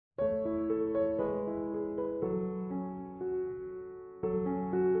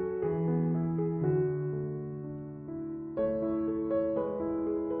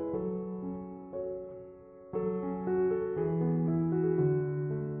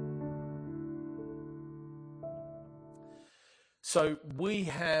So we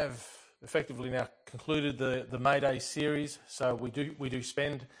have effectively now concluded the May Day series. So we do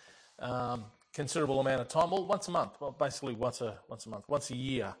spend considerable amount of time, well, once a month, well, basically once a month, once a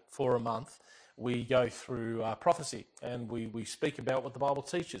year for a month. We go through prophecy, and we speak about what the Bible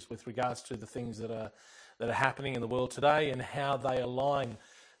teaches with regards to the things that are happening in the world today and how they align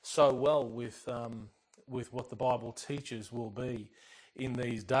so well with what the Bible teaches will be in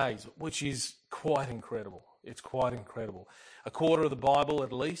these days, which is quite incredible. It's quite incredible. A quarter of the Bible,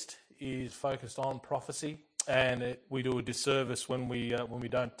 at least, is focused on prophecy, and we do a disservice when we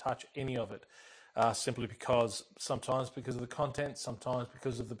don't touch any of it, simply sometimes because of the content, sometimes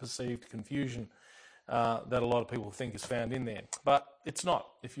because of the perceived confusion that a lot of people think is found in there. But it's not.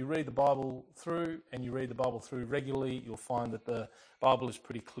 If you read the Bible through, and you read the Bible through regularly, you'll find that the Bible is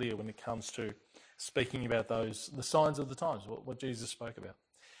pretty clear when it comes to speaking about the signs of the times, what Jesus spoke about.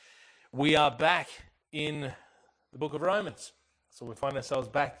 We are back in the book of Romans. So we find ourselves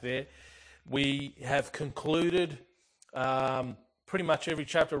back there. We have concluded pretty much every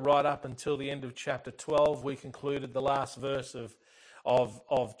chapter right up until the end of chapter 12. We concluded the last verse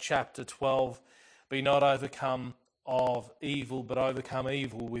of chapter 12. Be not overcome of evil, but overcome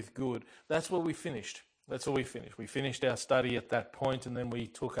evil with good. That's where we finished. That's where we finished. We finished our study at that point, and then we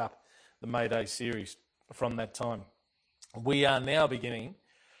took up the May Day series from that time. We are now beginning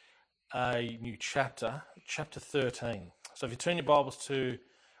a new chapter, chapter 13. So if you turn your Bibles to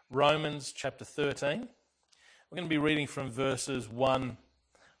Romans chapter 13, we're going to be reading from verses 1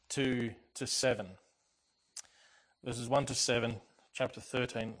 to 7. Verses 1 to 7, chapter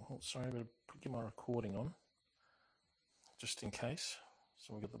 13. Oh, sorry, I better get my recording on, just in case.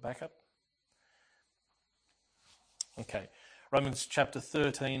 So we've got the backup. Okay, Romans chapter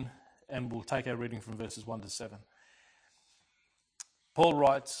 13, and we'll take our reading from verses 1 to 7. Paul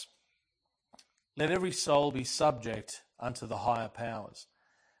writes, "Let every soul be subject unto the higher powers.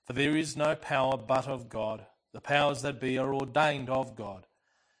 For there is no power but of God. The powers that be are ordained of God.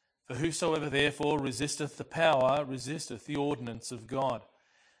 For whosoever therefore resisteth the power resisteth the ordinance of God.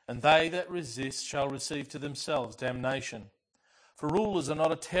 And they that resist shall receive to themselves damnation. For rulers are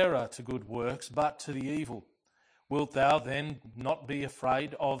not a terror to good works, but to the evil. Wilt thou then not be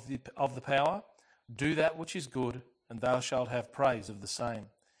afraid of the power? Do that which is good, and thou shalt have praise of the same.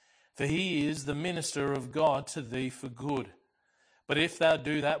 For he is the minister of God to thee for good. But if thou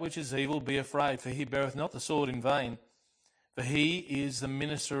do that which is evil, be afraid, for he beareth not the sword in vain. For he is the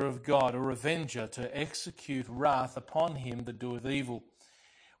minister of God, a revenger, to execute wrath upon him that doeth evil.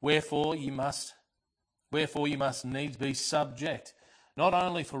 Wherefore ye must needs be subject, not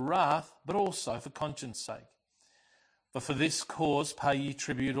only for wrath, but also for conscience sake. But for this cause pay ye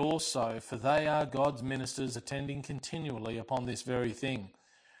tribute also, for they are God's ministers, attending continually upon this very thing.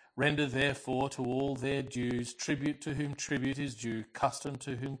 Render therefore to all their dues, tribute to whom tribute is due, custom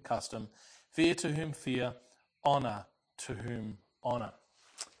to whom custom, fear to whom fear, honour to whom honour."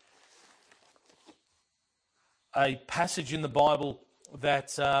 A passage in the Bible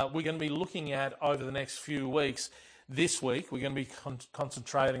that we're going to be looking at over the next few weeks. This week we're going to be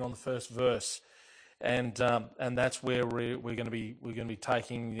concentrating on the first verse, and that's where we're going to be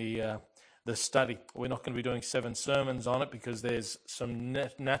taking the study. We're not going to be doing 7 sermons on it because there's some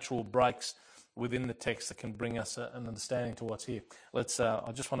natural breaks within the text that can bring us an understanding to what's here. I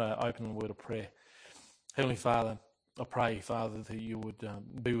just want to open a word of prayer. Heavenly Father, I pray, Father, that you would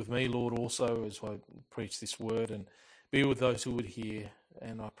be with me, Lord, also as I preach this word, and be with those who would hear.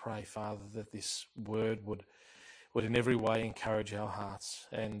 And I pray, Father, that this word would in every way encourage our hearts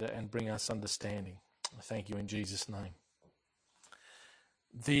and bring us understanding. I thank you in Jesus' name.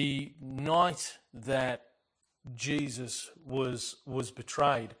 The night that Jesus was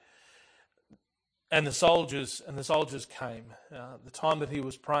betrayed, and the soldiers came, the time that he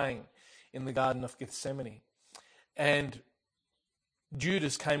was praying in the Garden of Gethsemane, and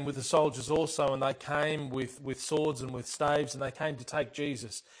Judas came with the soldiers also, and they came with swords and with staves, and they came to take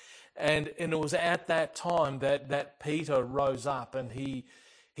Jesus. And it was at that time that Peter rose up, and he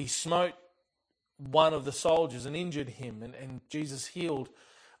smote one of the soldiers and injured him, and Jesus healed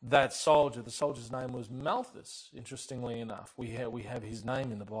that soldier. The soldier's name was Malchus, interestingly enough. We have his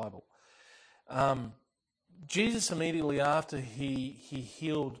name in the Bible. Jesus, immediately after he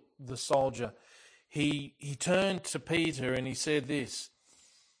healed the soldier, he turned to Peter and he said this,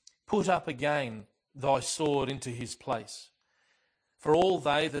 "Put up again thy sword into his place. For all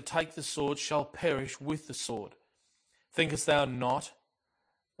they that take the sword shall perish with the sword. Thinkest thou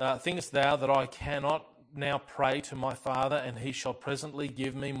that I cannot now pray to my Father, and he shall presently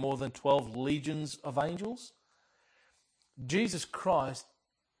give me more than 12 legions of angels?" Jesus Christ,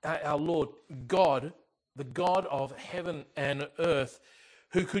 our Lord, God, the God of heaven and earth,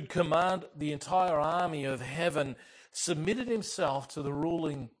 who could command the entire army of heaven, submitted himself to the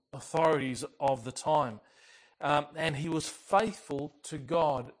ruling authorities of the time. And he was faithful to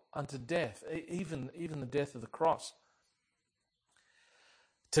God unto death, even the death of the cross.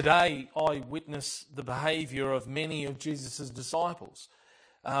 Today, I witness the behaviour of many of Jesus' disciples,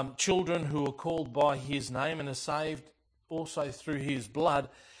 children who are called by his name and are saved also through his blood,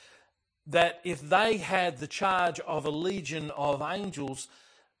 that if they had the charge of a legion of angels,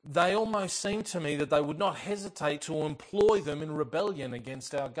 they almost seem to me that they would not hesitate to employ them in rebellion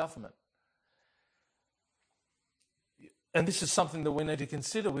against our government. And this is something that we need to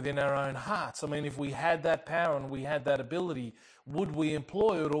consider within our own hearts. I mean, if we had that power and we had that ability, would we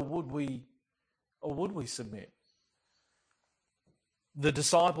employ it, or would we submit? The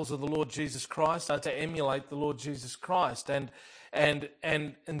disciples of the Lord Jesus Christ are to emulate the Lord Jesus Christ, and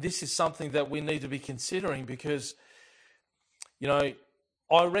this is something that we need to be considering, because, you know,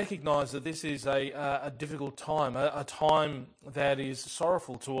 I recognise that this is a difficult time, a time that is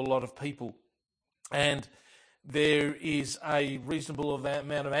sorrowful to a lot of people, and there is a reasonable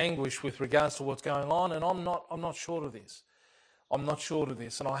amount of anguish with regards to what's going on, and I'm not short of this. I'm not short of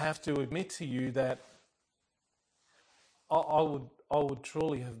this, and I have to admit to you that I would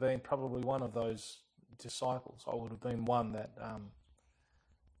truly have been probably one of those disciples. I would have been one that,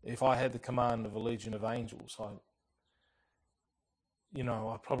 if I had the command of a legion of angels, I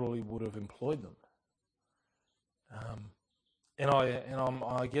probably would have employed them.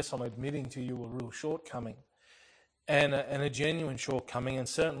 I guess I'm admitting to you a real shortcoming, and a genuine shortcoming, and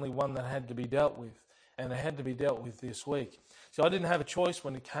certainly one that had to be dealt with, and it had to be dealt with this week. So I didn't have a choice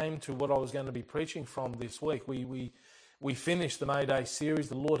when it came to what I was going to be preaching from this week. We finished the May Day series.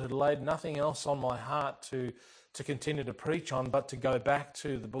 The Lord had laid nothing else on my heart to continue to preach on, but to go back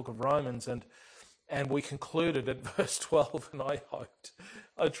to the book of Romans, and we concluded at verse 12. And I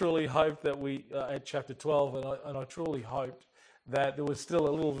truly hoped that we at chapter 12, and I truly hoped that there was still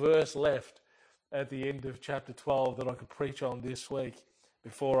a little verse left at the end of chapter 12 that I could preach on this week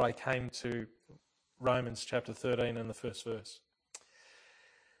before I came to Romans chapter 13 and the first verse.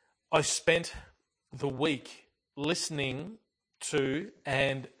 I spent the week listening to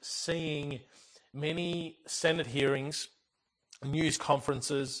and seeing many Senate hearings, news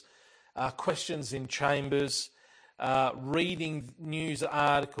conferences, questions in chambers, reading news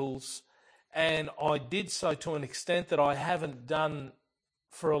articles, and I did so to an extent that I haven't done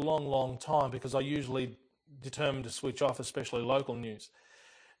for a long, long time, because I usually determine to switch off, especially local news,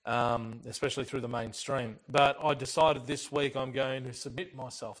 especially through the mainstream. But I decided this week I'm going to submit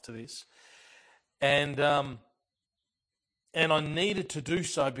myself to this, and I needed to do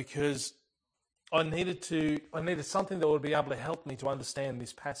so because I needed something that would be able to help me to understand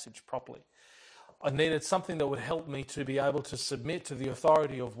this passage properly. I needed something that would help me to be able to submit to the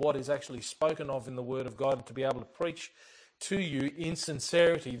authority of what is actually spoken of in the Word of God, and to be able to preach to you in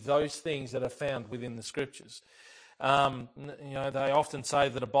sincerity those things that are found within the Scriptures. They often say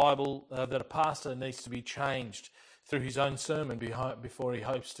that that a pastor needs to be changed through his own sermon before he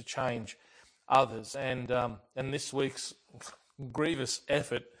hopes to change others. And this week's grievous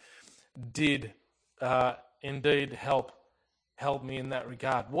effort did indeed help me in that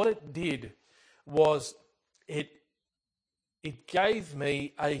regard. What it did was it gave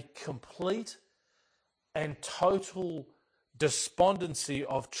me a complete and total despondency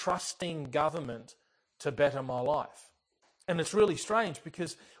of trusting government to better my life. And it's really strange,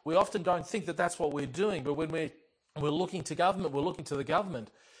 because we often don't think that that's what we're doing, but when we're looking to government, we're looking to the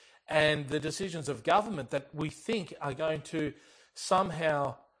government and the decisions of government that we think are going to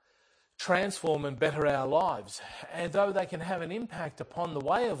somehow transform and better our lives. And though they can have an impact upon the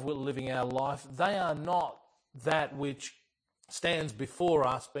way of living our life, they are not that which stands before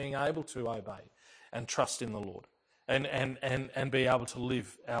us being able to obey and trust in the Lord and be able to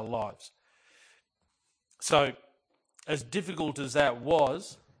live our lives. So, as difficult as that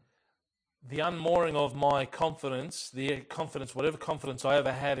was, the unmooring of my confidence, whatever confidence I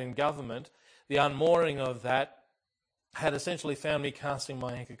ever had in government, the unmooring of that had essentially found me casting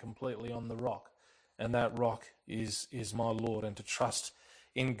my anchor completely on the rock. And that rock is my Lord, and to trust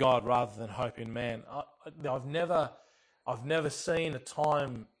in God rather than hope in man. I've never seen a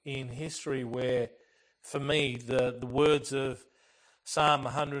time in history where, for me, the words of Psalm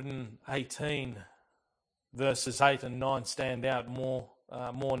 118, verses 8 and 9 stand out more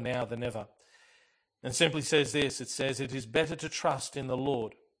now than ever. And simply says this, it says, "It is better to trust in the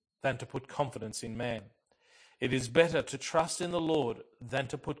Lord than to put confidence in man. It is better to trust in the Lord than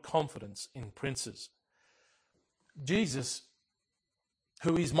to put confidence in princes." Jesus,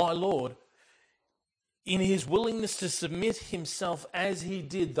 who is my Lord, in his willingness to submit himself as he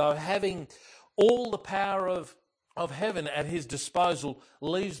did, though having all the power of heaven at his disposal,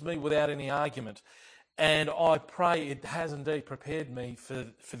 leaves me without any argument. And I pray it has indeed prepared me for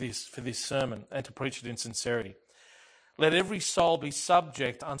this sermon and to preach it in sincerity. Let every soul be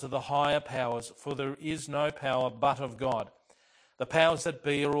subject unto the higher powers, for there is no power but of God. The powers that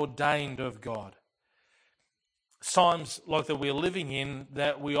be are ordained of God. Times like that we're living in,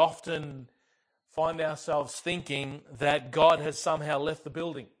 that we often find ourselves thinking that God has somehow left the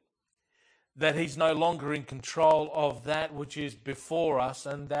building, that he's no longer in control of that which is before us,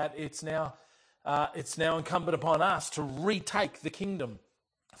 and that it's now incumbent upon us to retake the kingdom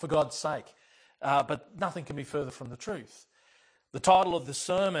for God's sake. But nothing can be further from the truth. The title of the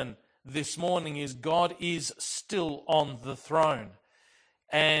sermon this morning is God is Still on the Throne.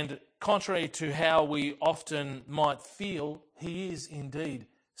 And contrary to how we often might feel, he is indeed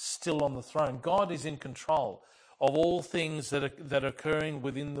still on the throne. God is in control of all things that are occurring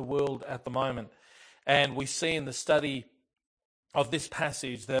within the world at the moment. And we see in the study of this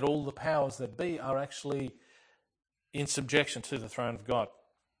passage that all the powers that be are actually in subjection to the throne of God.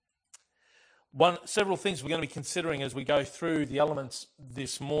 Several things we're going to be considering as we go through the elements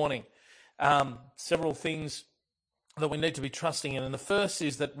this morning. Several things that we need to be trusting in. And the first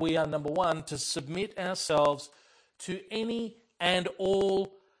is that we are, number one, to submit ourselves to any and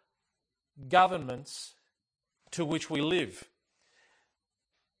all governments to which we live.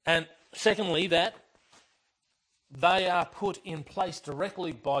 And secondly, that they are put in place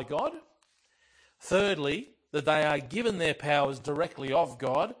directly by God. Thirdly, that they are given their powers directly of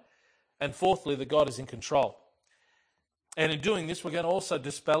God. And fourthly, that God is in control. And in doing this, we're going to also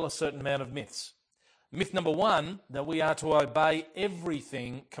dispel a certain amount of myths. Myth number one, that we are to obey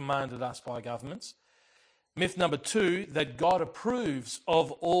everything commanded us by governments. Myth number two, that God approves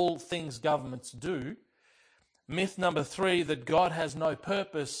of all things governments do. Myth number three, that God has no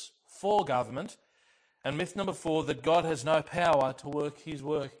purpose for government. And myth number four, that God has no power to work his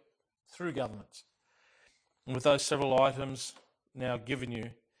work through governments. And with those several items now given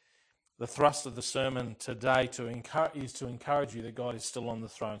you, the thrust of the sermon today is to encourage you that God is still on the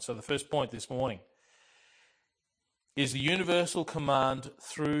throne. So the first point this morning is the universal command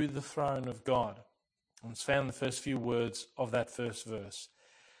through the throne of God. And it's found in the first few words of that first verse.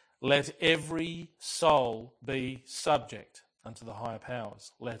 Let every soul be subject unto the higher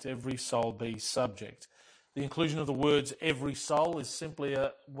powers. Let every soul be subject. The inclusion of the words every soul is simply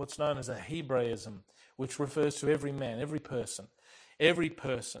what's known as a Hebraism, which refers to every man, every person. Every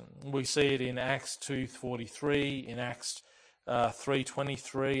person. We see it in Acts 2:43, in Acts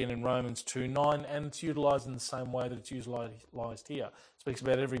 3:23, and in Romans 2:9, and it's utilised in the same way that it's utilised here. It speaks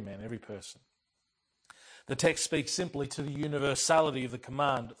about every man, every person. The text speaks simply to the universality of the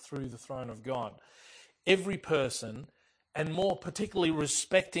command through the throne of God. Every person, and more particularly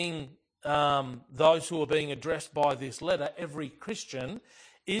respecting those who are being addressed by this letter, every Christian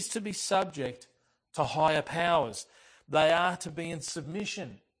is to be subject to higher powers. They are to be in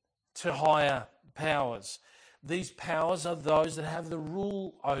submission to higher powers. These powers are those that have the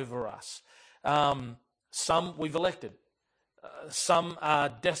rule over us. Some we've elected. Some are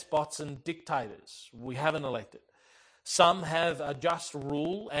despots and dictators we haven't elected. Some have a just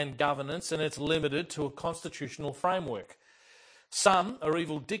rule and governance, and it's limited to a constitutional framework. Some are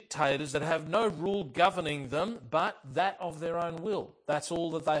evil dictators that have no rule governing them but that of their own will. That's all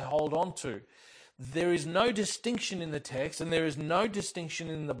that they hold on to. There is no distinction in the text, and there is no distinction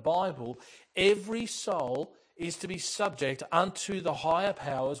in the Bible. Every soul is to be subject unto the higher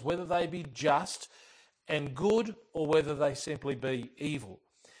powers, whether they be just and good or whether they simply be evil.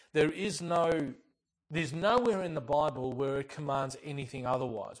 There's nowhere in the Bible where it commands anything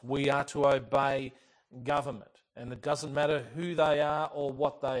otherwise. We are to obey government, and it doesn't matter who they are or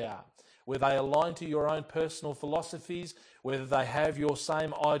what they are. Whether they align to your own personal philosophies, whether they have your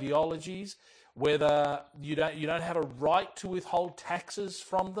same ideologies, whether you don't have a right to withhold taxes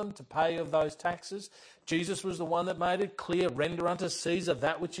from them, to pay of those taxes. Jesus was the one that made it clear, render unto Caesar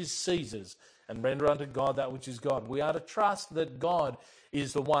that which is Caesar's, and render unto God that which is God. We are to trust that God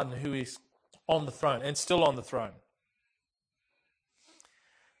is the one who is on the throne and still on the throne.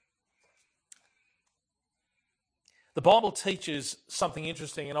 The Bible teaches something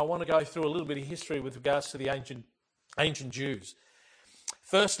interesting, and I want to go through a little bit of history with regards to the ancient Jews.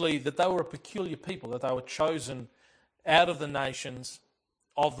 Firstly, that they were a peculiar people, that they were chosen out of the nations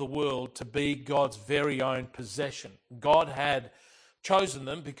of the world to be God's very own possession. God had chosen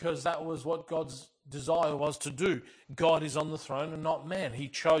them because that was what God's desire was to do. God is on the throne and not man. He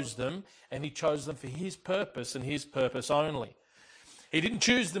chose them, and he chose them for his purpose and his purpose only. He didn't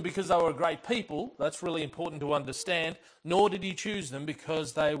choose them because they were great people. That's really important to understand. Nor did he choose them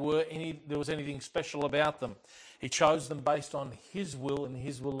because there was anything special about them. He chose them based on his will and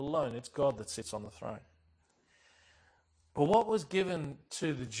his will alone. It's God that sits on the throne. But what was given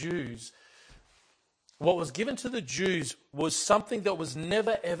to the Jews was something that was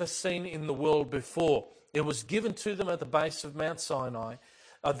never ever seen in the world before. It was given to them at the base of Mount Sinai.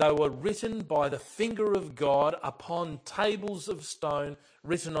 They were written by the finger of God upon tables of stone,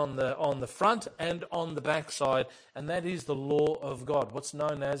 written on the front and on the backside, and that is the law of God, what's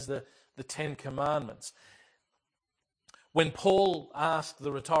known as the Ten Commandments. When Paul asked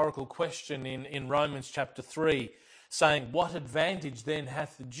the rhetorical question in Romans chapter 3, saying, "What advantage then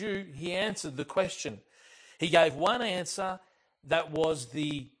hath the Jew?" he answered the question. He gave one answer that was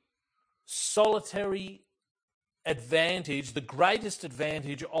the solitary advantage, the greatest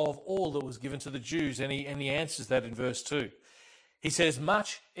advantage of all that was given to the Jews, and he answers that in verse 2. He says,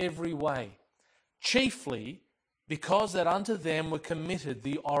 "Much every way, chiefly because that unto them were committed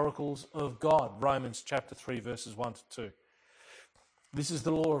the oracles of God." Romans chapter 3, verses 1 to 2. This is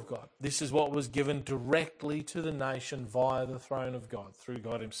the law of God. This is what was given directly to the nation via the throne of God, through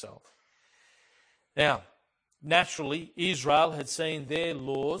God himself. Now, naturally, Israel had seen their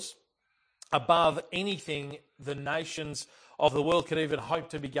laws above anything the nations of the world could even hope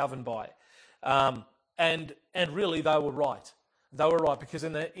to be governed by. And really they were right. They were right because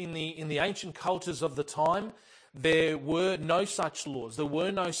in the ancient cultures of the time, there were no such laws. There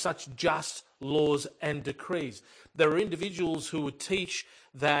were no such just laws and decrees. There were individuals who would teach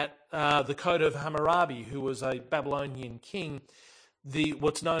that the Code of Hammurabi, who was a Babylonian king,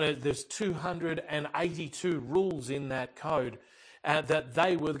 what's known as, there's 282 rules in that code, that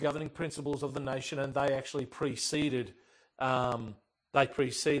they were the governing principles of the nation, and they actually preceded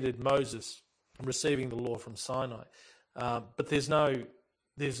Moses receiving the law from Sinai. But there's no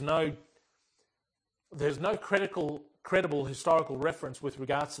credible historical reference with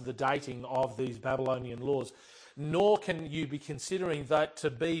regards to the dating of these Babylonian laws, nor can you be considering that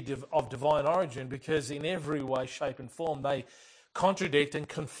to be of divine origin, because in every way, shape and form they contradict and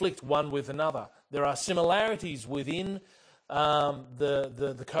conflict one with another. There are similarities within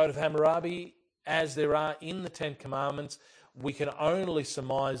the Code of Hammurabi as there are in the Ten Commandments. We can only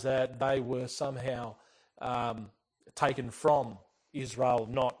surmise that they were somehow taken from Israel,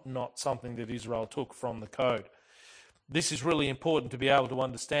 not something that Israel took from the Code. This is really important to be able to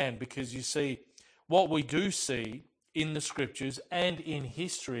understand, because you see, what we do see in the Scriptures and in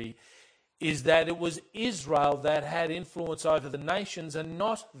history is that it was Israel that had influence over the nations and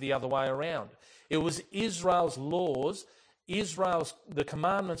not the other way around. It was Israel's laws, the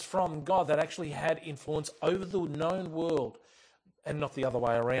commandments from God, that actually had influence over the known world and not the other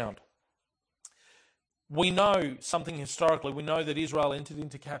way around. We know something historically. We know that Israel entered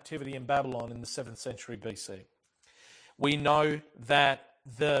into captivity in Babylon in the 7th century BC. We know that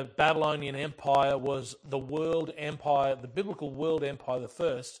the Babylonian Empire was the world empire, the biblical world empire, the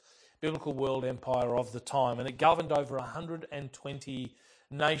first biblical world empire of the time, and it governed over 120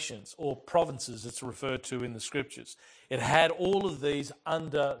 nations, or provinces it's referred to in the Scriptures. It had all of these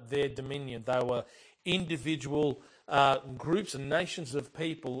under their dominion. They were individual groups and nations of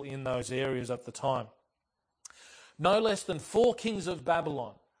people in those areas at the time. No less than 4 kings of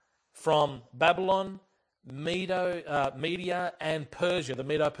Babylon, from Babylon, Media and Persia, the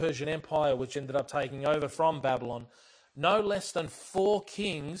Medo-Persian Empire, which ended up taking over from Babylon, no less than 4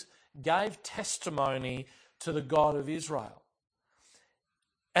 kings gave testimony to the God of Israel.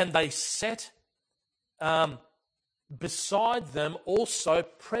 And they set beside them also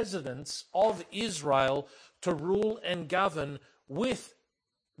presidents of Israel to rule and govern with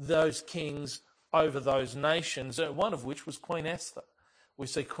those kings over those nations, one of which was Queen Esther. We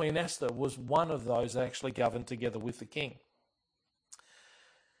see Queen Esther was one of those that actually governed together with the king.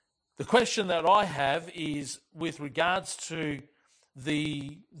 The question that I have is with regards to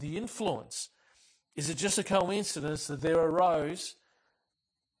the influence. Is it just a coincidence that there arose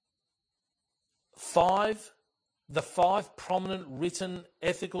the five prominent written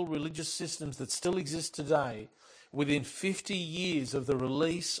ethical religious systems that still exist today within 50 years of the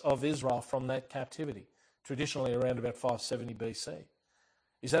release of Israel from that captivity, traditionally around about 570 BC?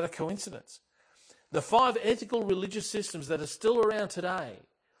 Is that a coincidence? The 5 ethical religious systems that are still around today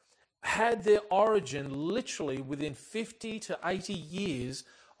had their origin literally within 50 to 80 years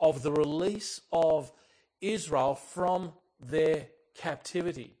of the release of Israel from their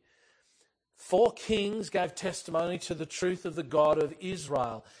captivity. 4 kings gave testimony to the truth of the God of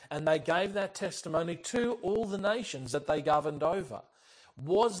Israel, and they gave that testimony to all the nations that they governed over.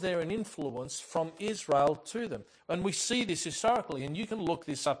 Was there an influence from Israel to them? And we see this historically, and you can look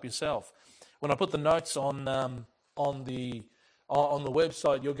this up yourself. When I put the notes on the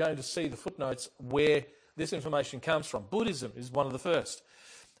website, you're going to see the footnotes where this information comes from. Buddhism is one of the first.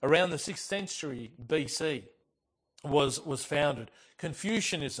 Around the 6th century BC was founded.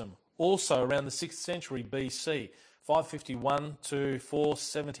 Confucianism, also around the 6th century BC, 551 to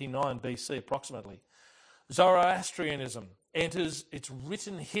 479 BC approximately. Zoroastrianism enters its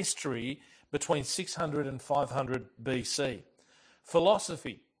written history between 600 and 500 BC.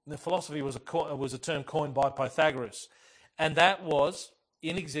 Philosophy was a term coined by Pythagoras, and that was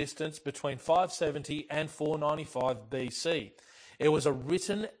in existence between 570 and 495 BC. It was a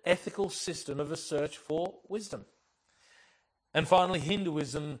written ethical system of a search for wisdom. And finally,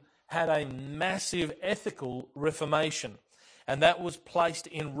 Hinduism had a massive ethical reformation, and that was placed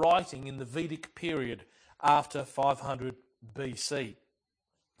in writing in the Vedic period after 500 BC.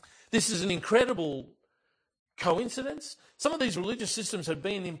 This is an incredible coincidence. Some of these religious systems had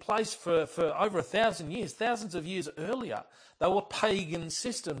been in place for over 1,000 years, thousands of years earlier. They were pagan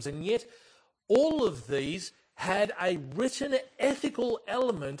systems, and yet all of these had a written ethical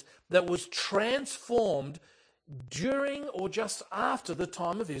element that was transformed during or just after the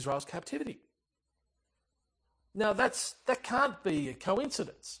time of Israel's captivity. Now that can't be a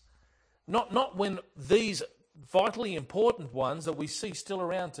coincidence. Not when these vitally important ones that we see still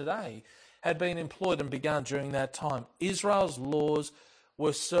around today had been employed and begun during that time. Israel's laws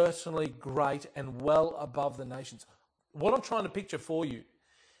were certainly great and well above the nations. What I'm trying to picture for you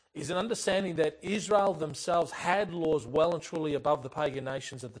is an understanding that Israel themselves had laws well and truly above the pagan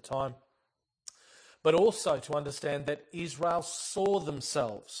nations at the time, but also to understand that Israel saw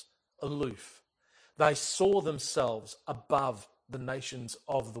themselves aloof. They saw themselves above the nations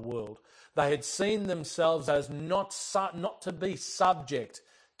of the world. They had seen themselves as not to be subject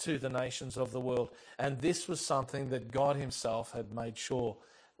to the nations of the world. And this was something that God himself had made sure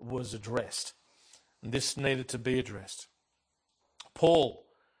was addressed. And this needed to be addressed. Paul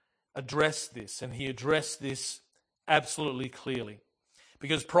addressed this, and he addressed this absolutely clearly.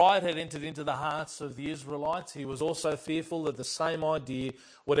 Because pride had entered into the hearts of the Israelites, he was also fearful that the same idea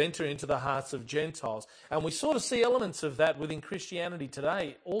would enter into the hearts of Gentiles. And we sort of see elements of that within Christianity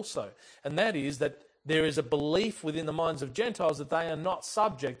today also. And that is that there is a belief within the minds of Gentiles that they are not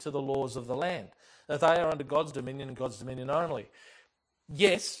subject to the laws of the land, that they are under God's dominion and God's dominion only.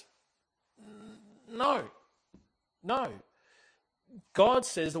 Yes, no. God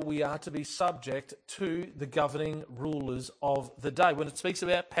says that we are to be subject to the governing rulers of the day. When it speaks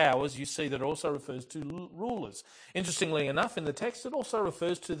about powers, you see that it also refers to rulers. Interestingly enough, in the text, it also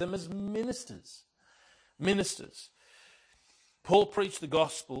refers to them as ministers. Ministers. Paul preached the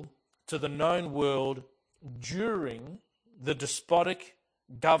gospel to the known world during the despotic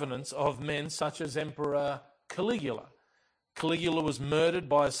governance of men such as Emperor Caligula. Caligula was murdered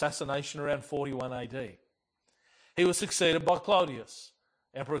by assassination around 41 AD. He was succeeded by Claudius.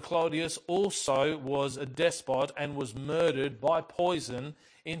 Emperor Claudius also was a despot and was murdered by poison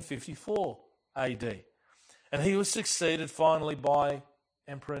in 54 AD. And he was succeeded finally by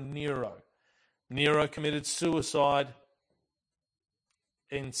Emperor Nero. Nero committed suicide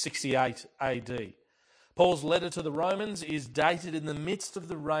in 68 AD. Paul's letter to the Romans is dated in the midst of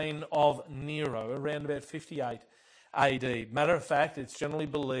the reign of Nero, around about 58 AD. Matter of fact, it's generally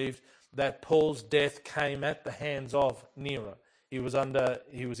believed that Paul's death came at the hands of Nero. He was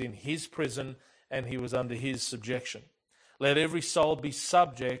in his prison and he was under his subjection. Let every soul be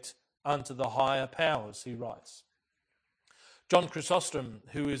subject unto the higher powers, he writes. John Chrysostom,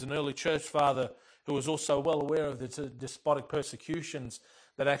 who is an early church father, who was also well aware of the despotic persecutions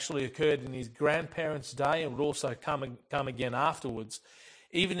that actually occurred in his grandparents' day and would also come again afterwards,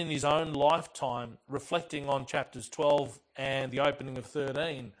 even in his own lifetime, reflecting on chapters 12 and the opening of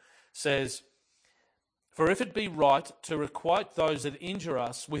 13, says, "For if it be right to requite those that injure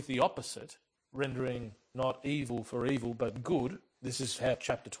us with the opposite, rendering not evil for evil but good," this is how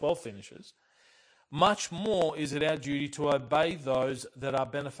chapter 12 finishes, "much more is it our duty to obey those that are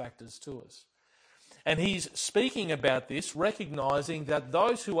benefactors to us." And he's speaking about this, recognizing that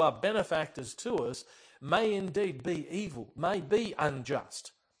those who are benefactors to us may indeed be evil, may be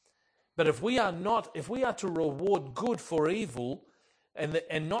unjust. But if we are to reward good for evil,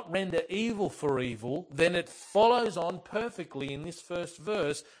 and not render evil for evil, then it follows on perfectly in this first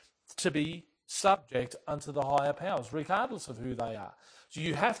verse to be subject unto the higher powers, regardless of who they are. So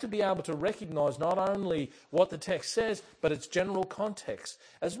you have to be able to recognize not only what the text says, but its general context,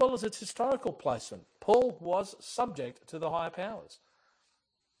 as well as its historical placement. Paul was subject to the higher powers.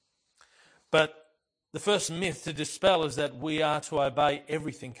 But The first myth to dispel is that we are to obey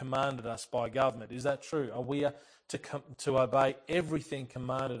everything commanded us by government. Is that true? Are we to obey everything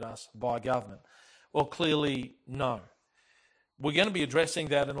commanded us by government? Well, clearly no. We're going to be addressing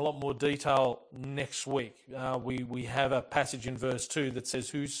that in a lot more detail next week. We have a passage in verse 2 that says,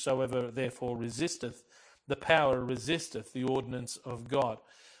 "Whosoever therefore resisteth the power resisteth the ordinance of God."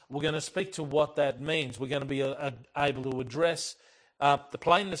 We're going to speak to what that means. We're going to be able to address the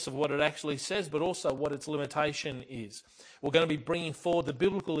plainness of what it actually says, but also what its limitation is. We're going to be bringing forward the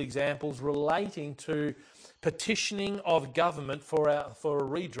biblical examples relating to petitioning of government for a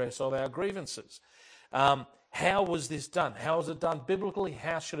redress of our grievances. How was this done? How was it done biblically?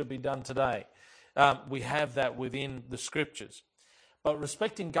 How should it be done today? We have that within the scriptures. But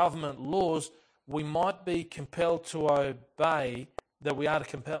respecting government laws, we might be compelled to obey, that we are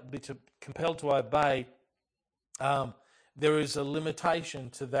to compelled to obey. There is a limitation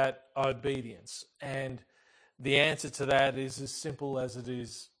to that obedience. And the answer to that is as simple as it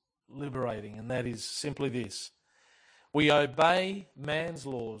is liberating, and that is simply this: we obey man's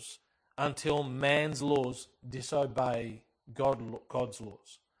laws until man's laws disobey God's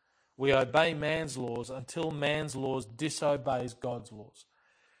laws. We obey man's laws until man's laws disobeys God's laws.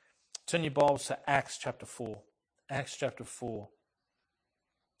 Turn your Bibles to Acts chapter 4. Acts chapter 4.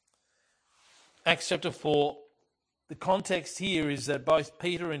 Acts chapter 4, the context here is that both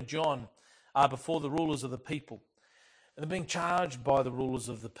Peter and John are before the rulers of the people. And they're being charged by the rulers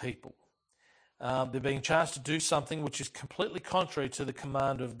of the people. They're being charged to do something which is completely contrary to the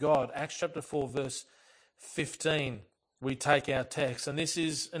command of God. Acts chapter 4, verse 15, we take our text, and this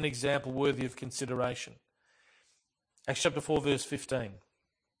is an example worthy of consideration. Acts chapter 4, verse 15.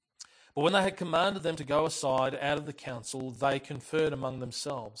 But when they had commanded them to go aside out of the council, they conferred among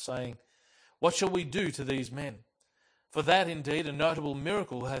themselves, saying, "What shall we do to these men? For that indeed a notable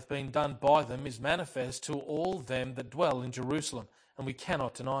miracle hath been done by them is manifest to all them that dwell in Jerusalem, and we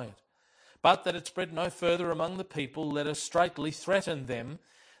cannot deny it. But that it spread no further among the people, let us straitly threaten them,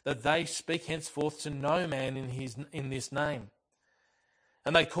 that they speak henceforth to no man in this name."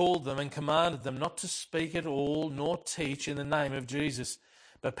 And they called them and commanded them not to speak at all, nor teach in the name of Jesus.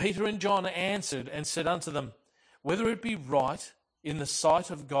 But Peter and John answered and said unto them, "Whether it be right in the sight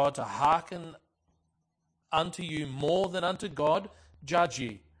of God to hearken unto you more than unto God, judge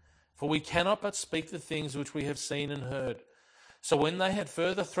ye. For we cannot but speak the things which we have seen and heard." So when they had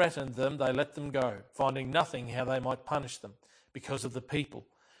further threatened them, they let them go, finding nothing how they might punish them, because of the people.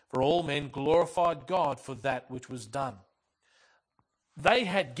 For all men glorified God for that which was done. They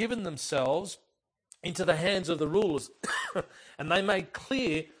had given themselves into the hands of the rulers, and they made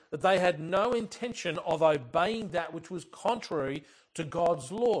clear that they had no intention of obeying that which was contrary to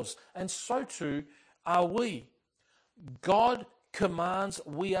God's laws. And so too are we. God commands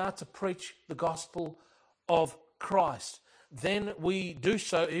we are to preach the gospel of Christ. Then we do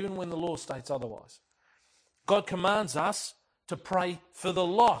so even when the law states otherwise. God commands us to pray for the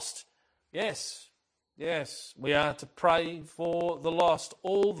lost. Yes, we are to pray for the lost,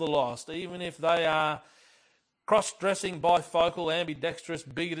 all the lost, even if they are cross-dressing, bifocal, ambidextrous,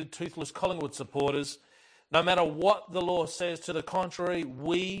 bigoted, toothless Collingwood supporters. No matter what the law says to the contrary,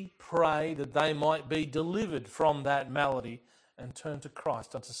 we pray that they might be delivered from that malady and turn to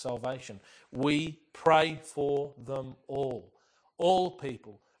Christ unto salvation. We pray for them all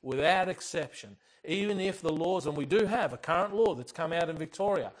people, without exception. Even if the laws, and we do have a current law that's come out in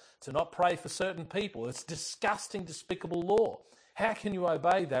Victoria to not pray for certain people. It's disgusting, despicable law. How can you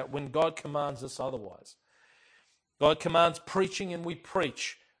obey that when God commands us otherwise? God commands preaching and we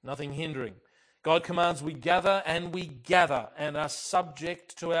preach, nothing hindering. God commands we gather and we gather and are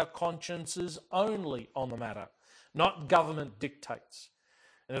subject to our consciences only on the matter, not government dictates.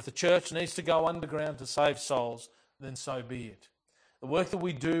 And if the church needs to go underground to save souls, then so be it. The work that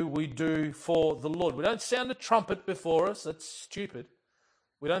we do for the Lord. We don't sound a trumpet before us. That's stupid.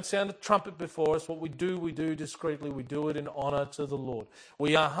 We don't sound a trumpet before us. What we do discreetly. We do it in honour to the Lord.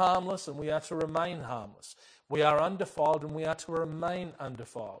 We are harmless and we are to remain harmless. We are undefiled and we are to remain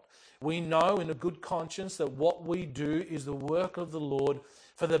undefiled. We know in a good conscience that what we do is the work of the Lord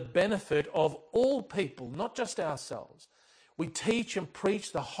for the benefit of all people, not just ourselves. We teach and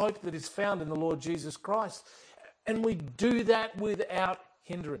preach the hope that is found in the Lord Jesus Christ, and we do that without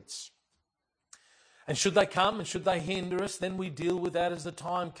hindrance. And should they come and should they hinder us, then we deal with that as the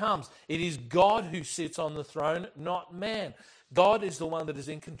time comes. It is God who sits on the throne, not man. God is the one that is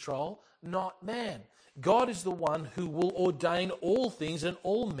in control, not man. God is the one who will ordain all things and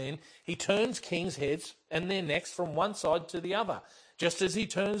all men. He turns kings' heads and their necks from one side to the other. Just as he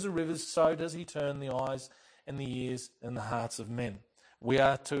turns the rivers, so does he turn the eyes and the ears and the hearts of men. We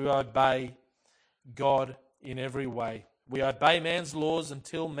are to obey God in every way. We obey man's laws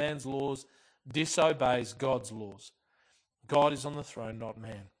until man's laws disobeys God's laws. God is on the throne, not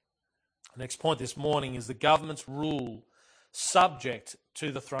man. The next point this morning is the government's rule subject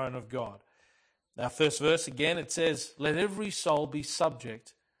to the throne of God. Our first verse again, it says, "Let every soul be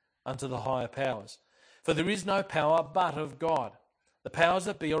subject unto the higher powers. For there is no power but of God. The powers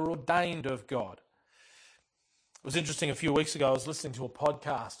that be are ordained of God." It was interesting, a few weeks ago I was listening to a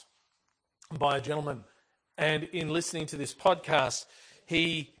podcast by a gentleman, and in listening to this podcast,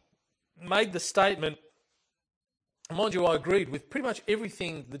 he made the statement, mind you, I agreed with pretty much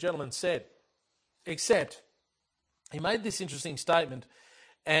everything the gentleman said, except he made this interesting statement,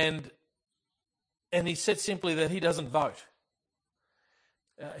 and he said simply that he doesn't vote.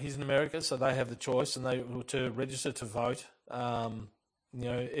 He's in America, so they have the choice, and they to register to vote.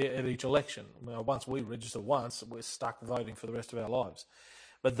 At each election. Once we register once, we're stuck voting for the rest of our lives.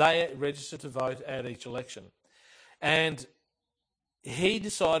 But they register to vote at each election, and he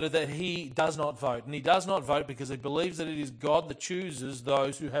decided that he does not vote, and he does not vote because he believes that it is God that chooses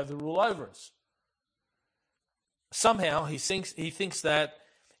those who have the rule over us. Somehow he thinks that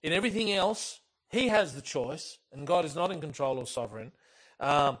in everything else he has the choice, and God is not in control or sovereign,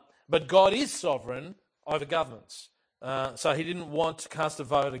 but God is sovereign over governments. So he didn't want to cast a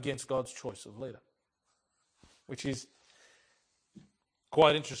vote against God's choice of leader, which is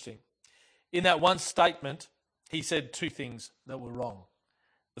quite interesting. In that one statement, he said two things that were wrong.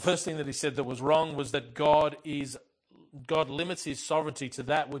 The first thing that he said that was wrong was that God limits his sovereignty to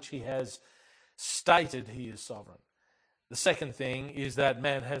that which he has stated he is sovereign. The second thing is that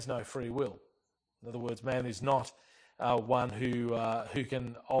man has no free will. In other words, man is not one who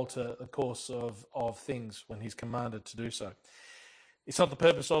can alter the course of things when he's commanded to do so. It's not the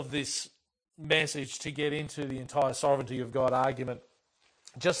purpose of this message to get into the entire sovereignty of God argument,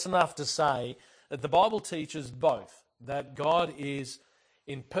 just enough to say that the Bible teaches both, that God is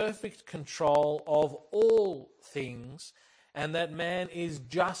in perfect control of all things, and that man is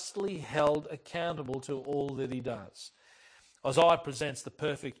justly held accountable to all that he does. Isaiah presents the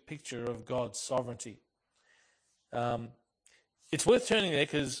perfect picture of God's sovereignty. It's worth turning there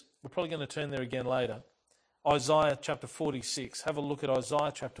because we're probably going to turn there again later. Isaiah chapter 46. Have a look at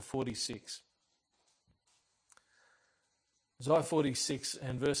Isaiah chapter 46. Isaiah 46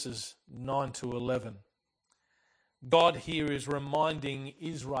 and verses 9 to 11. God here is reminding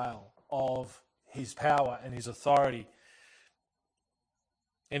Israel of his power and his authority.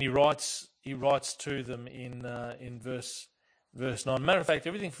 And he writes to them in verse 9. Matter of fact,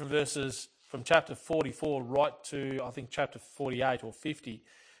 everything from chapter 44 right to, I think, chapter 48 or 50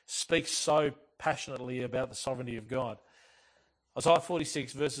 speaks so passionately about the sovereignty of God. Isaiah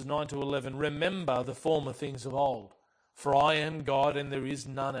 46 verses 9 to 11. "Remember the former things of old, for I am God and there is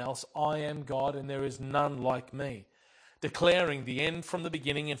none else. I am God and there is none like me, declaring the end from the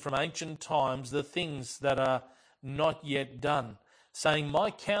beginning and from ancient times the things that are not yet done, saying, my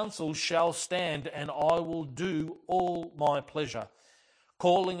counsel shall stand and I will do all my pleasure,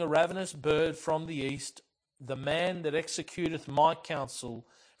 calling a ravenous bird from the east, the man that executeth my counsel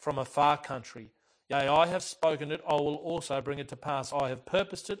from a far country. Yea, I have spoken it, I will also bring it to pass. I have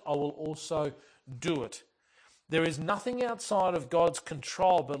purposed it, I will also do it." There is nothing outside of God's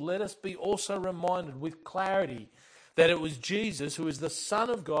control, but let us be also reminded with clarity that it was Jesus, who is the Son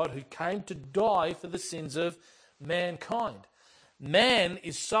of God, who came to die for the sins of mankind. Man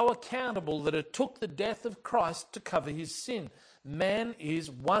is so accountable that it took the death of Christ to cover his sin. Man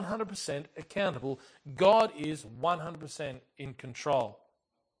is 100% accountable. God is 100% in control.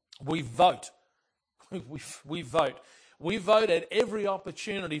 We vote. We vote. We vote at every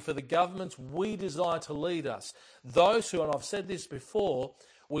opportunity for the governments we desire to lead us. Those who, and I've said this before,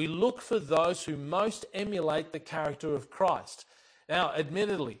 we look for those who most emulate the character of Christ. Now,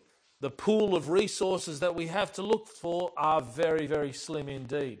 admittedly, the pool of resources that we have to look for are very, very slim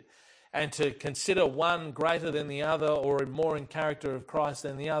indeed. And to consider one greater than the other or more in character of Christ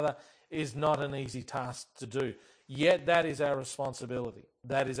than the other is not an easy task to do. Yet that is our responsibility.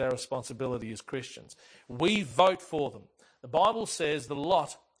 That is our responsibility as Christians. We vote for them. The Bible says the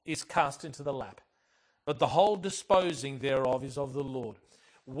lot is cast into the lap, but the whole disposing thereof is of the Lord.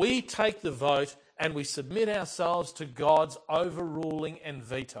 We take the vote and we submit ourselves to God's overruling and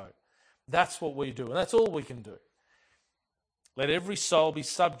veto. That's what we do, and that's all we can do. Let every soul be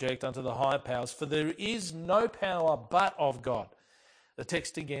subject unto the higher powers, for there is no power but of God. The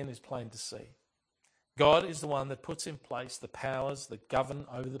text again is plain to see. God is the one that puts in place the powers that govern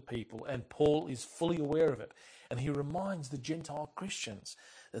over the people, and Paul is fully aware of it. And he reminds the Gentile Christians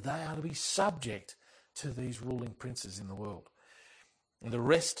that they are to be subject to these ruling princes in the world. And the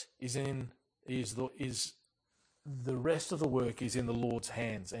rest is in is the rest of the work is in the Lord's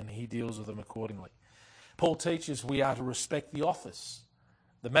hands, and he deals with them accordingly. Paul teaches we are to respect the office,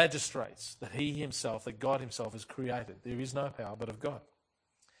 the magistrates that God himself has created. There is no power but of God.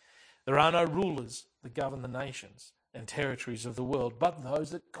 There are no rulers that govern the nations and territories of the world, but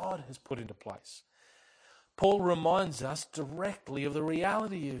those that God has put into place. Paul reminds us directly of the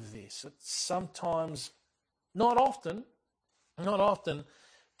reality of this. It's sometimes, not often,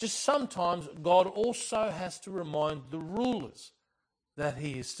 just sometimes God also has to remind the rulers that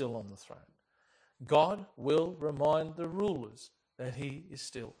he is still on the throne. God will remind the rulers that he is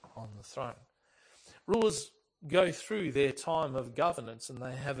still on the throne. Rulers go through their time of governance and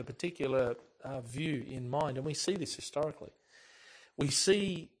they have a particular view in mind, and we see this historically. We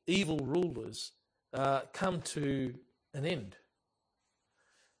see evil rulers come to an end.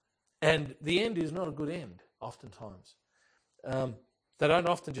 And the end is not a good end, oftentimes. They don't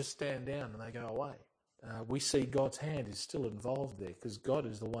often just stand down and they go away. We see God's hand is still involved there because God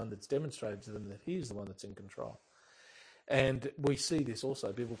is the one that's demonstrated to them that he is the one that's in control. And we see this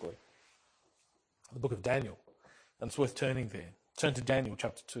also biblically. The book of Daniel, and it's worth turning there. Turn to Daniel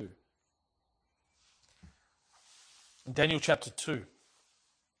chapter 2. In Daniel chapter 2,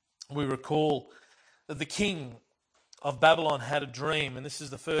 we recall that the king of Babylon had a dream, and this is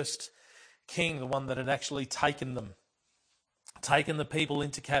the first king, the one that had actually taken the people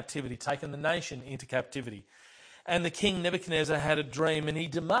into captivity, taken the nation into captivity. And the king Nebuchadnezzar had a dream, and he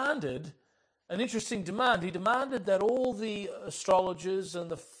demanded an interesting demand. He demanded that all the astrologers and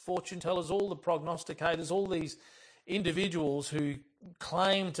the fortune tellers, all the prognosticators, all these individuals who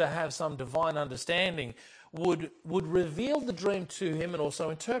claim to have some divine understanding would reveal the dream to him and also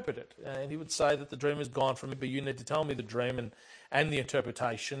interpret it. And he would say that the dream is gone from me, but you need to tell me the dream and the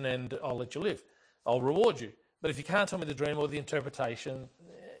interpretation, and I'll let you live. I'll reward you. But if you can't tell me the dream or the interpretation,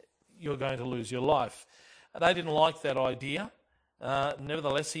 you're going to lose your life. They didn't like that idea.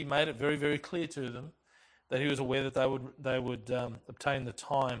 Nevertheless, he made it very, very clear to them that he was aware that they would obtain the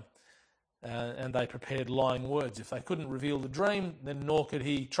time, and they prepared lying words. If they couldn't reveal the dream, then nor could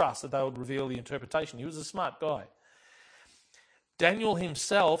he trust that they would reveal the interpretation. He was a smart guy. Daniel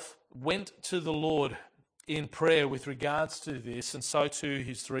himself went to the Lord in prayer with regards to this, and so too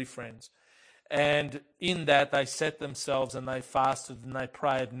his three friends. And in that they set themselves and they fasted and they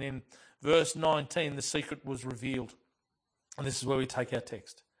prayed. And in verse 19, the secret was revealed. And this is where we take our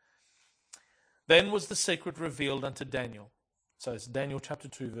text. Then was the secret revealed unto Daniel. So it's Daniel chapter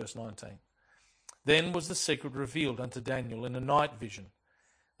 2, verse 19. Then was the secret revealed unto Daniel in a night vision.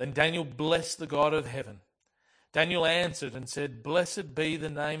 Then Daniel blessed the God of heaven. Daniel answered and said, Blessed be the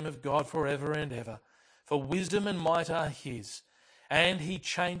name of God forever and ever, for wisdom and might are his. And he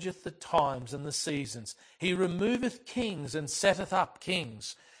changeth the times and the seasons. He removeth kings and setteth up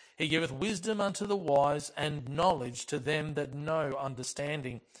kings. He giveth wisdom unto the wise and knowledge to them that know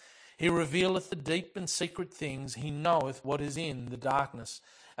understanding. He revealeth the deep and secret things. He knoweth what is in the darkness,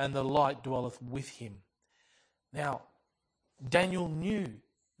 and the light dwelleth with him. Now, Daniel knew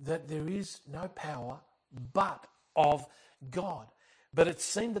that there is no power but of God. But it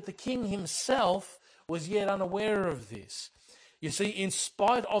seemed that the king himself was yet unaware of this. You see, in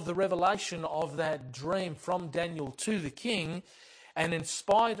spite of the revelation of that dream from Daniel to the king, and in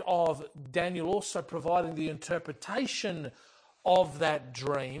spite of Daniel also providing the interpretation of that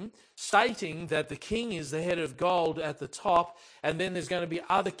dream, stating that the king is the head of gold at the top, and then there's going to be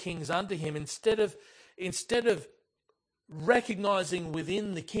other kings under him, instead of recognizing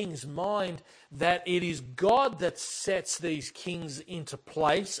within the king's mind that it is God that sets these kings into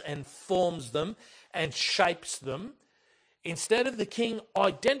place and forms them and shapes them, instead of the king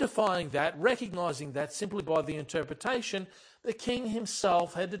identifying that, recognizing that simply by the interpretation, the king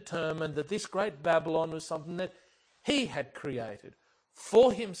himself had determined that this great Babylon was something that he had created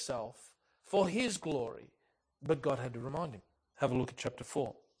for himself, for his glory. But God had to remind him. Have a look at chapter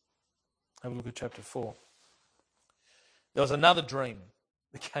 4. Have a look at chapter 4. There was another dream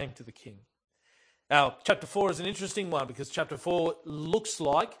that came to the king. Now, chapter 4 is an interesting one because chapter 4 looks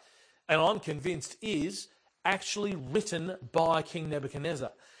like, and I'm convinced is, actually written by King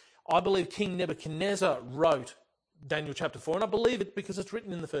Nebuchadnezzar. I believe King Nebuchadnezzar wrote Daniel chapter 4, and I believe it because it's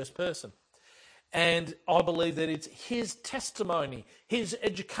written in the first person. And I believe that it's his testimony, his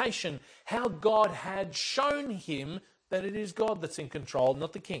education, how God had shown him that it is God that's in control,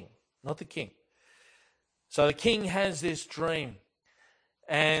 not the king, not the king. So the king has this dream,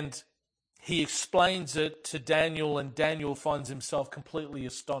 and he explains it to Daniel, and Daniel finds himself completely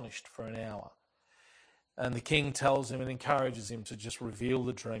astonished for an hour. And the king tells him and encourages him to just reveal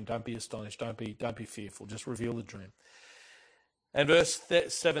the dream. Don't be astonished. Don't be fearful. Just reveal the dream. And verse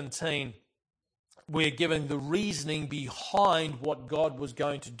 17, we're given the reasoning behind what God was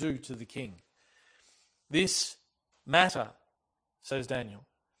going to do to the king. This matter, says Daniel,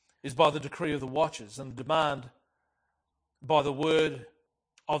 is by the decree of the watchers and demand by the word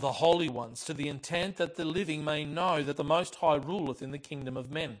of the holy ones, to the intent that the living may know that the Most High ruleth in the kingdom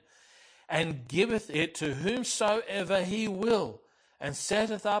of men, and giveth it to whomsoever he will, and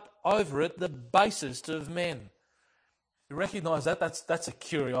setteth up over it the basest of men. You recognize that? That's a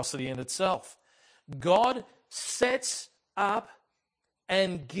curiosity in itself. God sets up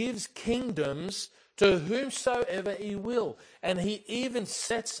and gives kingdoms to whomsoever he will, and he even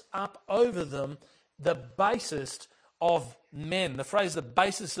sets up over them the basest of men. The phrase the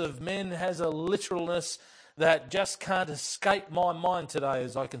basest of men has a literalness that just can't escape my mind today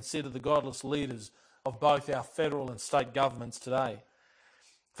as I consider the godless leaders of both our federal and state governments today.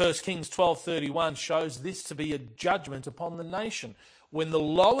 1 Kings 12:31 shows this to be a judgment upon the nation, when the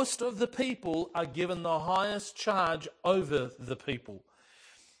lowest of the people are given the highest charge over the people.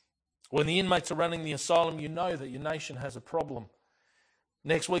 When the inmates are running the asylum, you know that your nation has a problem.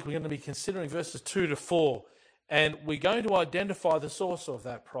 Next week we're going to be considering verses 2 to 4, and we're going to identify the source of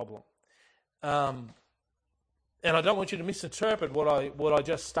that problem. And I don't want you to misinterpret what I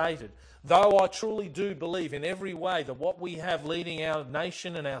just stated. Though I truly do believe in every way that what we have leading our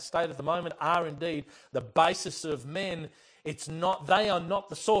nation and our state at the moment are indeed the basis of men, they are not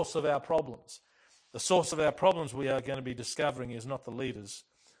the source of our problems. The source of our problems we are going to be discovering is not the leaders,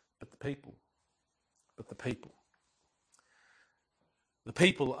 but the people. But the people. The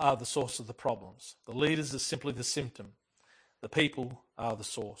people are the source of the problems. The leaders are simply the symptom. The people are the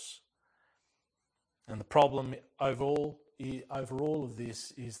source. And the problem over all of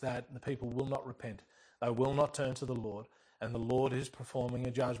this is that the people will not repent. They will not turn to the Lord, and the Lord is performing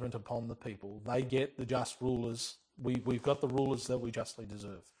a judgment upon the people. They get the just rulers. We've got the rulers that we justly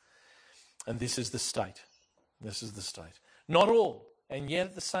deserve. And this is the state. This is the state. Not all. And yet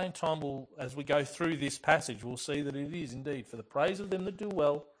at the same time, as we go through this passage, we'll see that it is indeed for the praise of them that do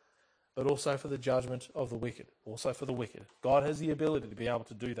well, but also for the judgment of the wicked. Also for the wicked. God has the ability to be able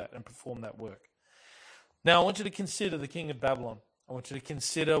to do that and perform that work. Now, I want you to consider the king of Babylon. I want you to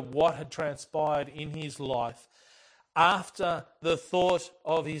consider what had transpired in his life after the thought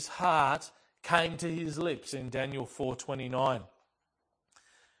of his heart came to his lips in Daniel 4:29.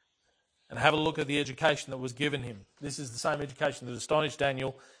 And have a look at the education that was given him. This is the same education that astonished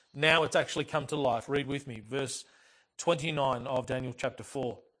Daniel. Now it's actually come to life. Read with me, verse 29 of Daniel chapter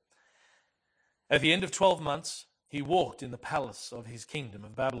 4. At the end of 12 months, he walked in the palace of his kingdom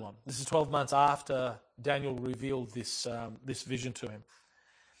of Babylon. This is 12 months after Daniel revealed this vision to him.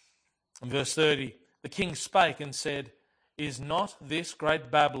 In verse 30, the king spake and said, Is not this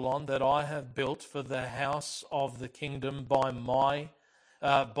great Babylon that I have built for the house of the kingdom by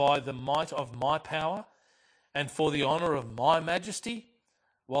the might of my power, and for the honour of my majesty?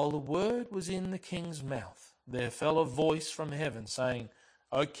 While the word was in the king's mouth, there fell a voice from heaven, saying,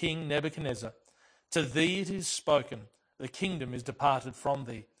 O King Nebuchadnezzar, to thee it is spoken, the kingdom is departed from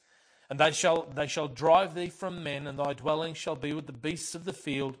thee. And they shall drive thee from men, and thy dwelling shall be with the beasts of the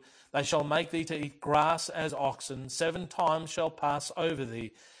field. They shall make thee to eat grass as oxen. 7 times shall pass over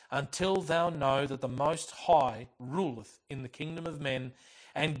thee, until thou know that the Most High ruleth in the kingdom of men,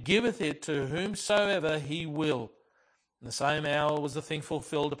 and giveth it to whomsoever he will. In the same hour was the thing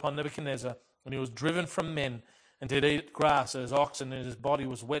fulfilled upon Nebuchadnezzar, when he was driven from men, and did eat grass as oxen, and his body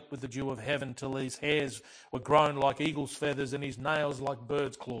was wet with the dew of heaven, till his hairs were grown like eagle's feathers, and his nails like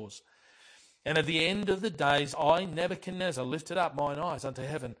bird's claws. And at the end of the days I, Nebuchadnezzar, lifted up mine eyes unto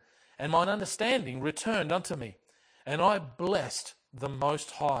heaven, and mine understanding returned unto me. And I blessed the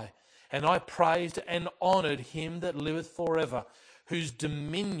Most High, and I praised and honoured him that liveth forever, whose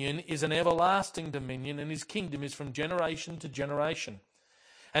dominion is an everlasting dominion, and his kingdom is from generation to generation.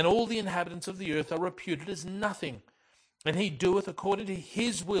 And all the inhabitants of the earth are reputed as nothing. And he doeth according to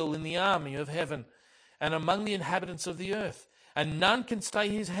his will in the army of heaven, and among the inhabitants of the earth. And none can stay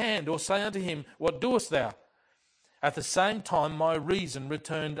his hand, or say unto him, What doest thou? At the same time my reason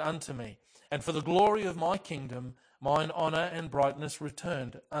returned unto me, and for the glory of my kingdom mine honour and brightness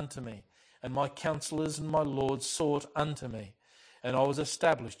returned unto me. And my counsellors and my lords sought unto me, and I was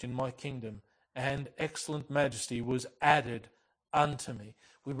established in my kingdom, and excellent majesty was added unto me.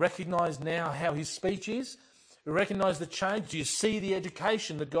 We recognize now how his speech is. We recognize the change. Do you see the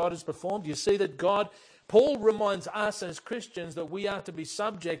education that God has performed? Do you see that Paul reminds us as Christians that we are to be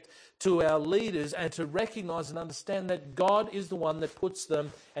subject to our leaders and to recognize and understand that God is the one that puts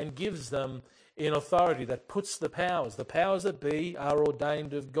them and gives them in authority, that puts the powers. The powers that be are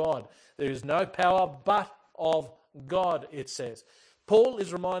ordained of God. There is no power but of God, it says. Paul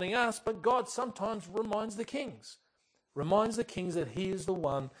is reminding us, but God sometimes reminds the kings. Reminds the kings that he is the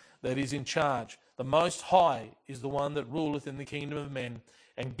one that is in charge. The Most High is the one that ruleth in the kingdom of men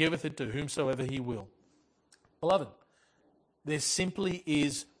and giveth it to whomsoever he will. Beloved, there simply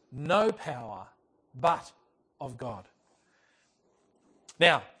is no power but of God.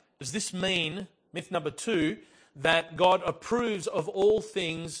 Now, does this mean, myth number 2, that God approves of all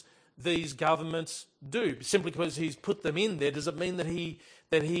things these governments do? Simply because he's put them in there, does it mean that he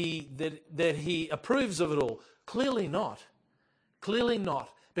approves of it all? Clearly not. Clearly not.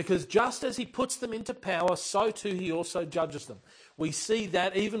 Because just as he puts them into power, so too he also judges them. We see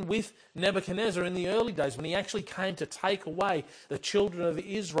that even with Nebuchadnezzar in the early days, when he actually came to take away the children of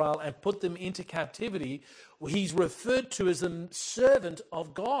Israel and put them into captivity, he's referred to as a servant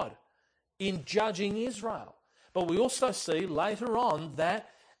of God in judging Israel. But we also see later on that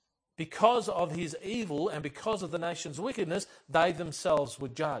because of his evil and because of the nation's wickedness, they themselves were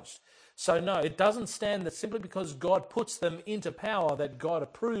judged. So no, it doesn't stand that simply because God puts them into power that God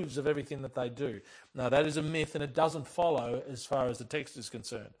approves of everything that they do. No, that is a myth and it doesn't follow as far as the text is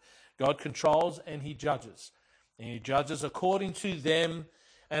concerned. God controls and he judges. And he judges according to them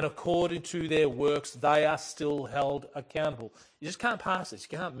and according to their works. They are still held accountable. You just can't pass this.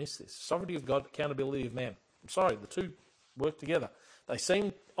 You can't miss this. Sovereignty of God, accountability of man. I'm sorry, the two work together. They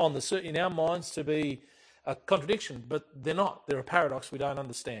seem in our minds to be a contradiction, but they're not. They're a paradox we don't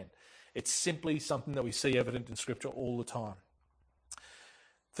understand. It's simply something that we see evident in Scripture all the time.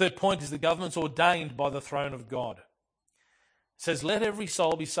 Third point is the government's ordained by the throne of God. It says, let every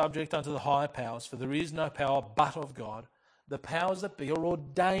soul be subject unto the higher powers, for there is no power but of God. The powers that be are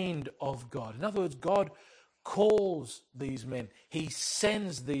ordained of God. In other words, God calls these men. He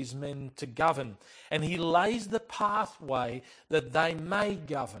sends these men to govern. And he lays the pathway that they may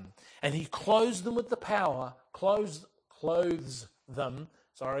govern. And he clothes them with the power, clothes them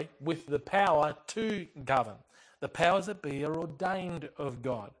with the power to govern. The powers that be are ordained of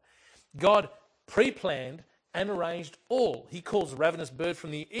God. God pre-planned and arranged all. He calls the ravenous bird from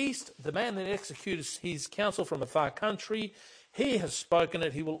the east, the man that executes his counsel from a far country. He has spoken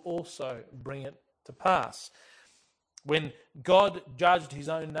it, he will also bring it to pass. When God judged his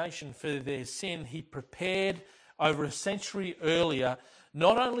own nation for their sin, he prepared over a century earlier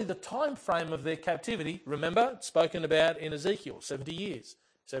not only the time frame of their captivity, remember, it's spoken about in Ezekiel, 70 years.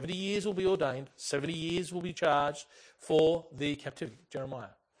 70 years will be ordained, 70 years will be charged for the captivity.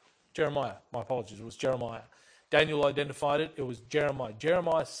 Jeremiah, my apologies, it was Jeremiah. Daniel identified it, it was Jeremiah.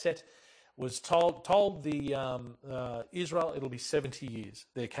 Jeremiah was told the Israel it'll be 70 years,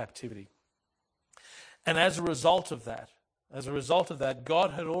 their captivity. And as a result of that,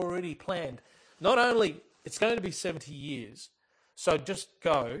 God had already planned, not only it's going to be 70 years, so just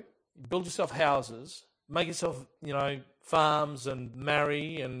go, build yourself houses, make yourself, farms and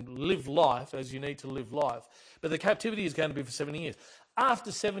marry and live life as you need to live life. But the captivity is going to be for 70 years.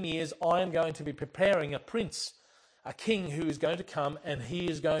 After 7 years, I am going to be preparing a prince, a king who is going to come and he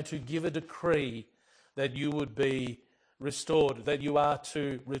is going to give a decree that you would be restored, that you are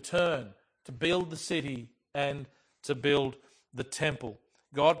to return, to build the city and to build the temple.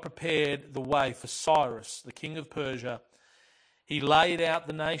 God prepared the way for Cyrus, the king of Persia. He laid out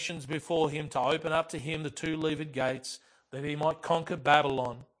the nations before him to open up to him the two levered gates that he might conquer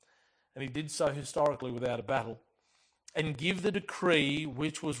Babylon. And he did so historically without a battle. And give the decree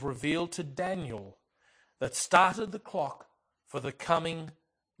which was revealed to Daniel that started the clock for the coming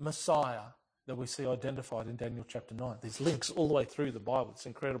Messiah that we see identified in Daniel chapter 9. There's links all the way through the Bible. It's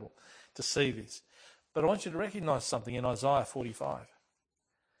incredible to see this. But I want you to recognize something in Isaiah 45.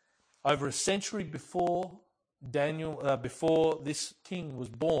 Over a century before before this king was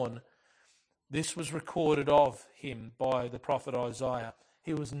born, this was recorded of him by the prophet Isaiah.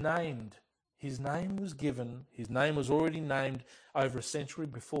 He was named. His name was given. His name was already named over a century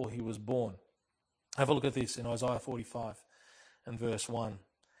before he was born. Have a look at this in Isaiah 45 and verse 1.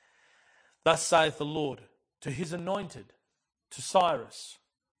 Thus saith the Lord to his anointed, to Cyrus,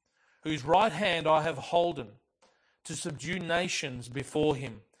 whose right hand I have holden, to subdue nations before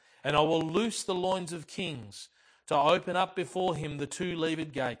him. And I will loose the loins of kings, to open up before him the two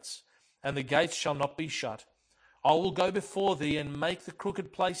levered gates, and the gates shall not be shut. I will go before thee and make the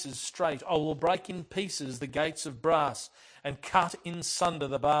crooked places straight. I will break in pieces the gates of brass, and cut in sunder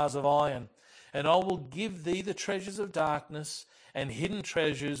the bars of iron. And I will give thee the treasures of darkness, and hidden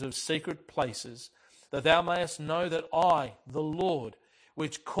treasures of secret places, that thou mayest know that I, the Lord,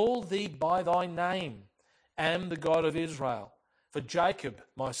 which called thee by thy name, am the God of Israel. For Jacob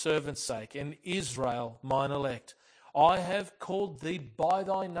my servant's sake, and Israel mine elect, I have called thee by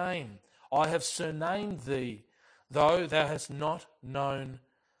thy name. I have surnamed thee. though thou hast not known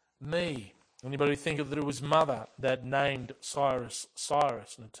me. Anybody think of that it was mother that named Cyrus,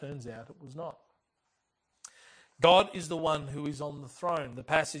 and it turns out it was not. God is the one who is on the throne. The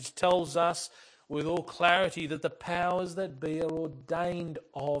passage tells us with all clarity that the powers that be are ordained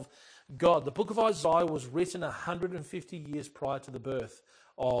of God. The book of Isaiah was written 150 years prior to the birth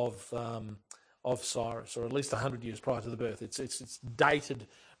of Cyrus, or at least 100 years prior to the birth. Its dated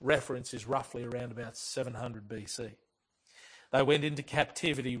reference is roughly around about 700 BC. They went into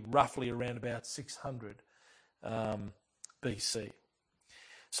captivity roughly around about 600 BC.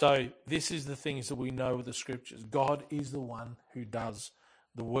 So this is the things that we know with the scriptures. God is the one who does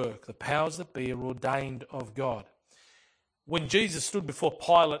the work. The powers that be are ordained of God. When Jesus stood before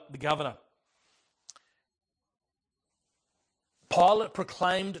Pilate, the governor, Pilate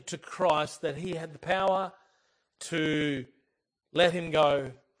proclaimed to Christ that he had the power to let him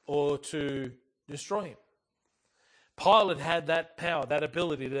go or to destroy him. Pilate had that power, that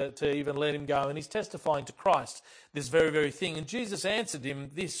ability to even let him go, and he's testifying to Christ this very, very thing. And Jesus answered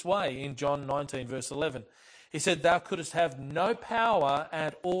him this way in John 19, verse 11. He said, "Thou couldst have no power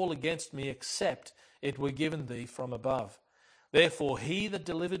at all against me except it were given thee from above. Therefore he that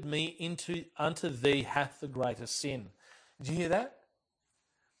delivered me unto thee hath the greater sin." Did you hear that?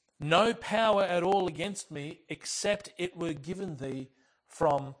 No power at all against me except it were given thee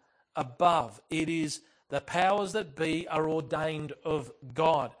from above. It is the powers that be are ordained of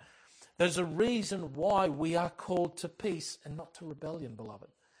God. There's a reason why we are called to peace and not to rebellion, beloved.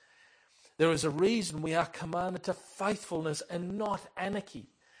 There is a reason we are commanded to faithfulness and not anarchy.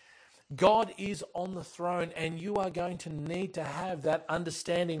 God is on the throne, and you are going to need to have that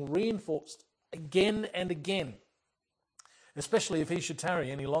understanding reinforced again and again, especially if he should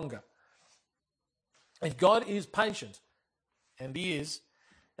tarry any longer. If God is patient, and he is,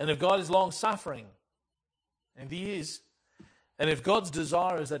 and if God is long-suffering, and he is, and if God's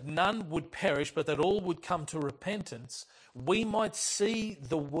desire is that none would perish, but that all would come to repentance, we might see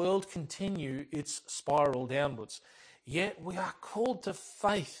the world continue its spiral downwards. Yet we are called to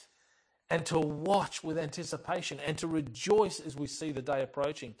faith and to watch with anticipation and to rejoice as we see the day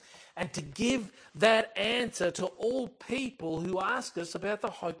approaching, and to give that answer to all people who ask us about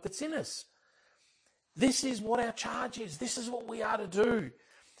the hope that's in us. This is what our charge is. This is what we are to do.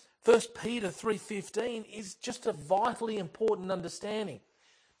 1 Peter 3:15 is just a vitally important understanding.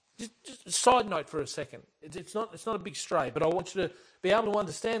 Just a side note for a second. It's not a big stray, but I want you to be able to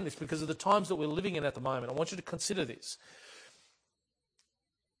understand this because of the times that we're living in at the moment. I want you to consider this.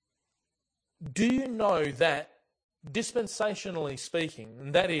 Do you know that, dispensationally speaking,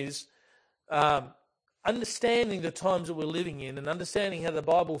 and that is understanding the times that we're living in and understanding how the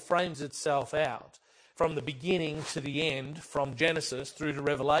Bible frames itself out, from the beginning to the end, from Genesis through to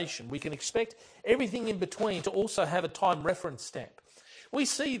Revelation, we can expect everything in between to also have a time reference stamp. We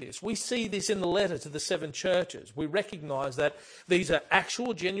see this. We see this in the letter to the 7 churches. We recognise that these are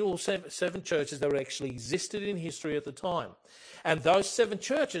actual, genuine 7 churches that actually existed in history at the time. And those 7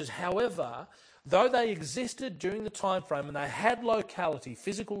 churches, however, though they existed during the time frame and they had locality,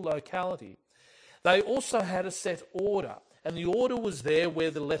 physical locality, they also had a set order. And the order was there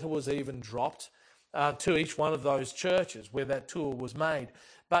where the letter was even dropped to each one of those churches where that tour was made.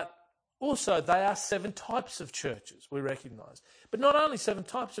 But also, they are 7 types of churches, we recognise. But not only 7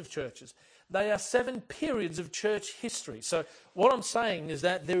 types of churches, they are 7 periods of church history. So what I'm saying is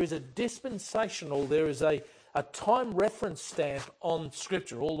that there is a dispensational, there is a time reference stamp on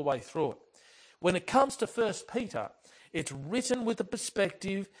Scripture all the way through it. When it comes to 1 Peter, it's written with a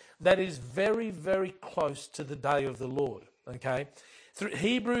perspective that is very, very close to the day of the Lord. Okay? Through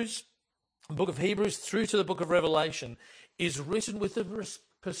the book of Hebrews through to the book of Revelation is written with the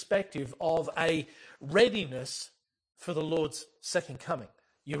perspective of a readiness for the Lord's second coming.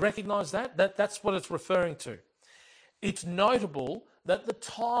 You recognise that? That's what it's referring to. It's notable that the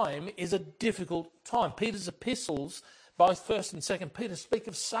time is a difficult time. Peter's epistles, both 1st and 2nd Peter, speak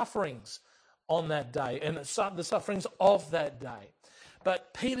of sufferings on that day and the sufferings of that day.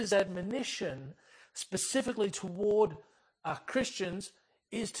 But Peter's admonition specifically toward Christians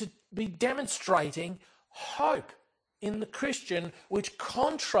is to be demonstrating hope in the Christian, which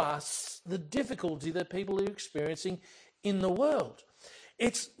contrasts the difficulty that people are experiencing in the world.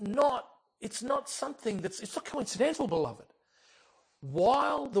 It's not something it's not coincidental, beloved.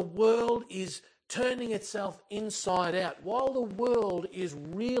 While the world is turning itself inside out, while the world is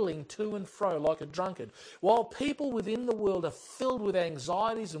reeling to and fro like a drunkard, while people within the world are filled with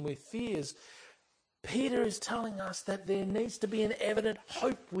anxieties and with fears, Peter is telling us that there needs to be an evident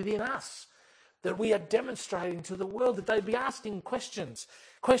hope within us, that we are demonstrating to the world, that they'd be asking questions.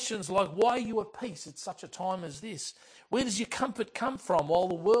 Questions like, why are you at peace at such a time as this? Where does your comfort come from while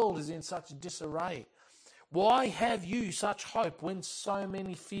the world is in such disarray? Why have you such hope when so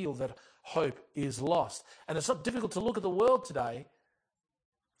many feel that hope is lost? And it's not difficult to look at the world today.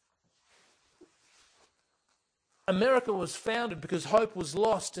 America was founded because hope was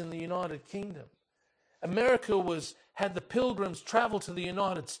lost in the United Kingdom. America had the Pilgrims travel to the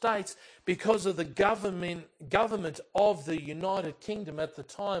United States because of the government of the United Kingdom at the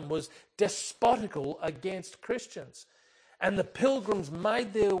time was despotical against Christians. And the Pilgrims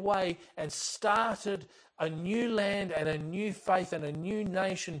made their way and started a new land and a new faith and a new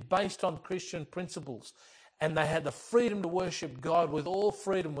nation based on Christian principles. And they had the freedom to worship God with all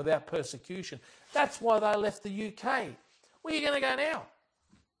freedom without persecution. That's why they left the UK. Where are you going to go now?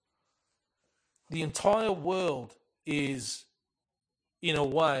 The entire world is, in a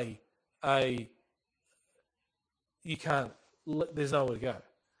way, there's nowhere to go.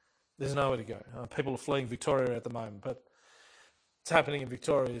 There's nowhere to go. People are fleeing Victoria at the moment, but what's happening in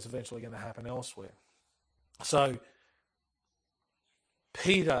Victoria is eventually going to happen elsewhere. So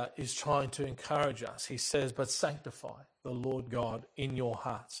Peter is trying to encourage us. He says, but sanctify the Lord God in your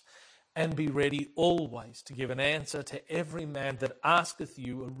hearts, and be ready always to give an answer to every man that asketh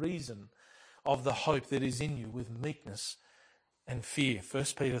you a reason of the hope that is in you with meekness and fear.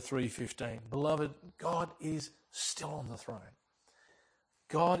 1 Peter 3:15. Beloved, God is still on the throne.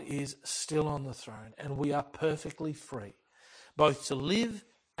 God is still on the throne, and we are perfectly free, both to live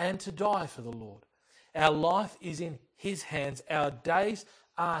and to die for the Lord. Our life is in his hands. Our days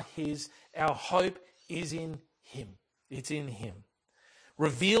are his. Our hope is in him. It's in him.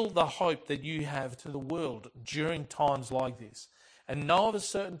 Reveal the hope that you have to the world during times like this, and know of a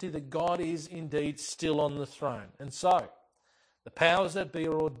certainty that God is indeed still on the throne. And so, the powers that be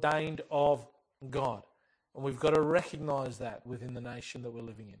are ordained of God. And we've got to recognise that within the nation that we're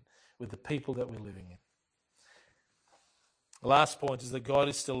living in, with the people that we're living in. The last point is that God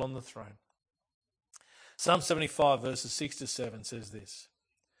is still on the throne. Psalm 75 verses 6 to 7 says this: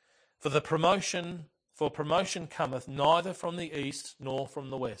 For promotion cometh neither from the east, nor from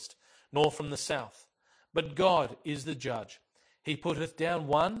the west, nor from the south. But God is the judge. He putteth down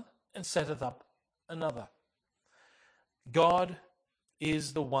one and setteth up another. God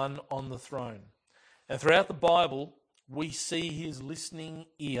is the one on the throne. And throughout the Bible, we see his listening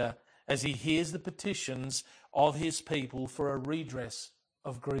ear as he hears the petitions of his people for a redress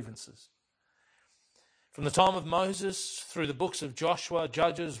of grievances. From the time of Moses through the books of Joshua,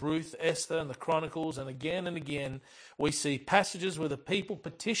 Judges, Ruth, Esther, and the Chronicles, and again, we see passages where the people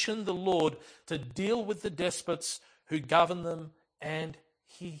petition the Lord to deal with the despots who govern them, and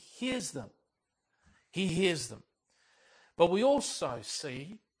he hears them. He hears them. But we also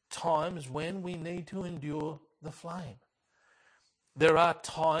see times when we need to endure the flame. There are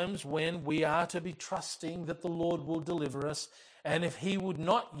times when we are to be trusting that the Lord will deliver us, and if he would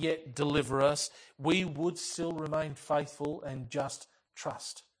not yet deliver us, we would still remain faithful and just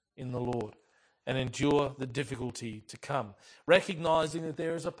trust in the Lord and endure the difficulty to come, recognizing that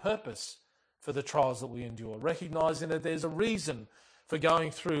there is a purpose for the trials that we endure, recognizing that there's a reason for going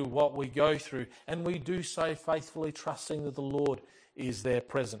through what we go through, and we do so faithfully, trusting that the Lord is there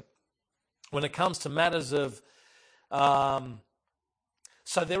present. When it comes to matters of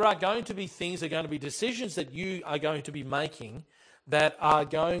so there are going to be things, there are going to be decisions that you are going to be making that are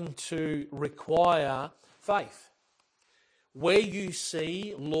going to require faith. Where you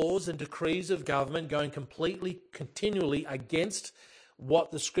see laws and decrees of government going continually against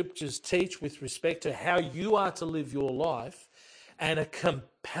what the scriptures teach with respect to how you are to live your life, and a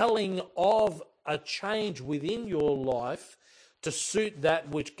compelling of a change within your life to suit that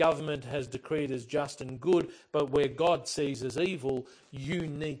which government has decreed as just and good, but where God sees as evil, you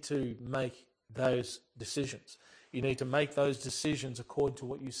need to make those decisions. You need to make those decisions according to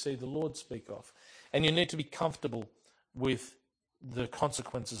what you see the Lord speak of. And you need to be comfortable with the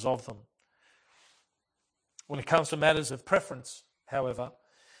consequences of them. When it comes to matters of preference, however,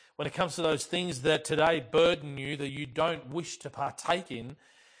 when it comes to those things that today burden you, that you don't wish to partake in,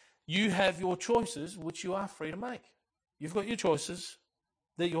 you have your choices which you are free to make. You've got your choices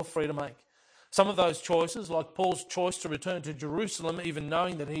that you're free to make. Some of those choices, like Paul's choice to return to Jerusalem, even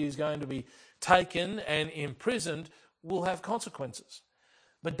knowing that he is going to be taken and imprisoned, will have consequences.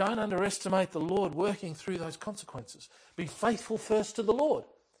 But don't underestimate the Lord working through those consequences. Be faithful first to the Lord.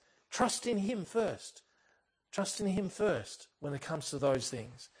 Trust in him first. Trust in him first when it comes to those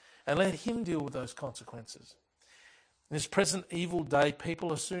things. And let him deal with those consequences. In this present evil day,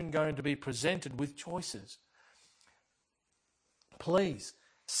 people are soon going to be presented with choices. Please,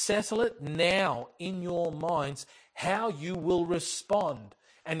 settle it now in your minds how you will respond,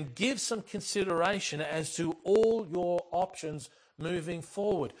 and give some consideration as to all your options moving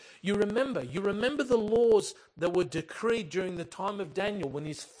forward. You remember the laws that were decreed during the time of Daniel when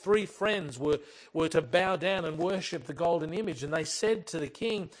his three friends were to bow down and worship the golden image. And they said to the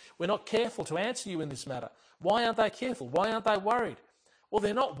king, we're not careful to answer you in this matter. Why aren't they careful? Why aren't they worried? Well,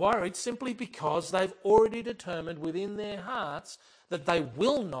 they're not worried simply because they've already determined within their hearts that they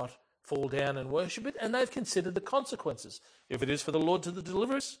will not fall down and worship it, and they've considered the consequences. If it is for the Lord to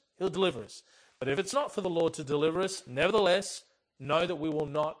deliver us, he'll deliver us. But if it's not for the Lord to deliver us, nevertheless, know that we will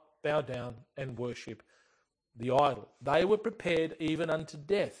not bow down and worship the idol. They were prepared even unto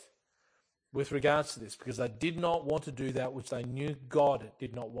death with regards to this, because they did not want to do that which they knew God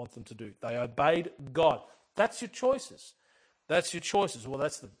did not want them to do. They obeyed God. That's your choices. That's your choices. Well,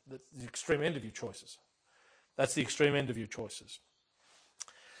 that's the extreme end of your choices. That's the extreme end of your choices.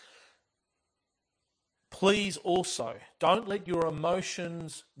 Please also, don't let your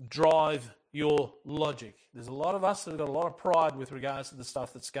emotions drive your logic. There's a lot of us that have got a lot of pride with regards to the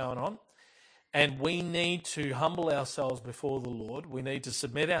stuff that's going on, and we need to humble ourselves before the Lord. We need to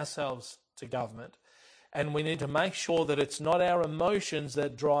submit ourselves to government, and we need to make sure that it's not our emotions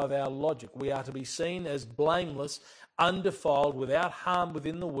that drive our logic. We are to be seen as blameless, undefiled, without harm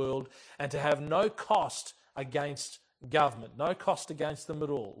within the world, and to have no cost against government, no cost against them at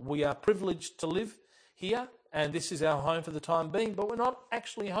all. We are privileged to live here, and this is our home for the time being, but we're not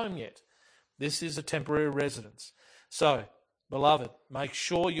actually home yet. This is a temporary residence. So, beloved, make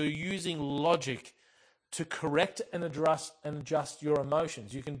sure you're using logic to correct and adjust your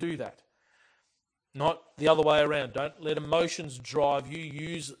emotions. You can do that. Not the other way around. Don't let emotions drive you.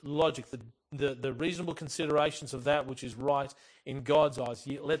 Use logic, the reasonable considerations of that which is right in God's eyes.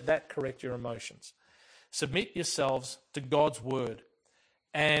 Let that correct your emotions. Submit yourselves to God's word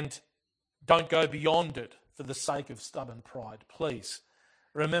and don't go beyond it for the sake of stubborn pride. Please,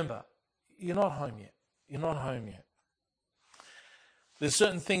 remember, you're not home yet. You're not home yet. There's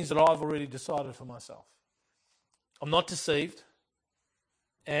certain things that I've already decided for myself. I'm not deceived,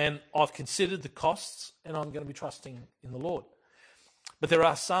 and I've considered the costs, and I'm going to be trusting in the Lord. But there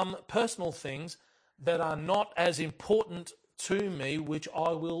are some personal things that are not as important to me, which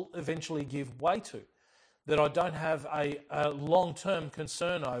I will eventually give way to, that I don't have a long-term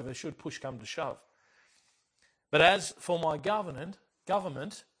concern over should push come to shove. But as for my government,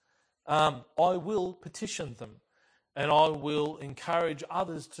 I will petition them, and I will encourage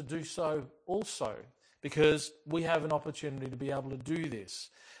others to do so also, because we have an opportunity to be able to do this.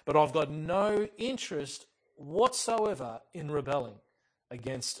 But I've got no interest whatsoever in rebelling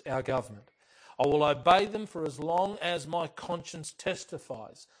against our government. I will obey them for as long as my conscience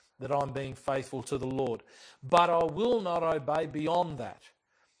testifies that I'm being faithful to the Lord. But I will not obey beyond that,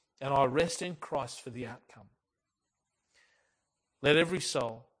 and I rest in Christ for the outcome. Let every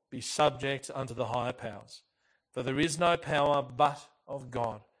soul be subject unto the higher powers, for there is no power but of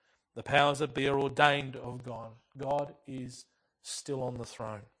God. The powers that be are ordained of God. God is still on the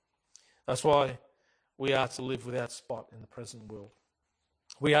throne. That's why we are to live without spot in the present world.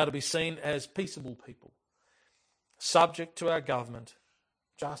 We are to be seen as peaceable people, subject to our government,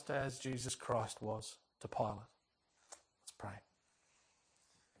 just as Jesus Christ was to Pilate. Let's pray.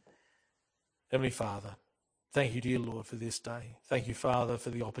 Heavenly Father, thank you, dear Lord, for this day. Thank you, Father, for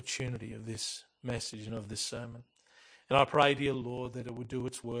the opportunity of this message and of this sermon. And I pray, dear Lord, that it would do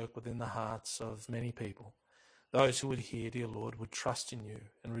its work within the hearts of many people. Those who would hear, dear Lord, would trust in you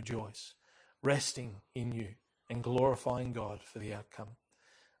and rejoice, resting in you and glorifying God for the outcome.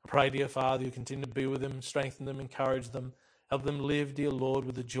 I pray, dear Father, you continue to be with them, strengthen them, encourage them, help them live, dear Lord,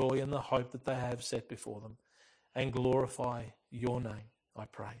 with the joy and the hope that they have set before them, and glorify your name, I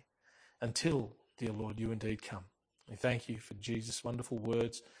pray, until, dear Lord, you indeed come. We thank you for Jesus' wonderful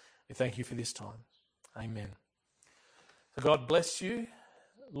words. We thank you for this time. Amen. So God bless you.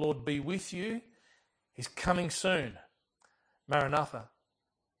 Lord be with you. He's coming soon. Maranatha.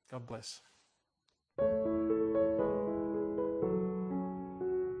 God bless.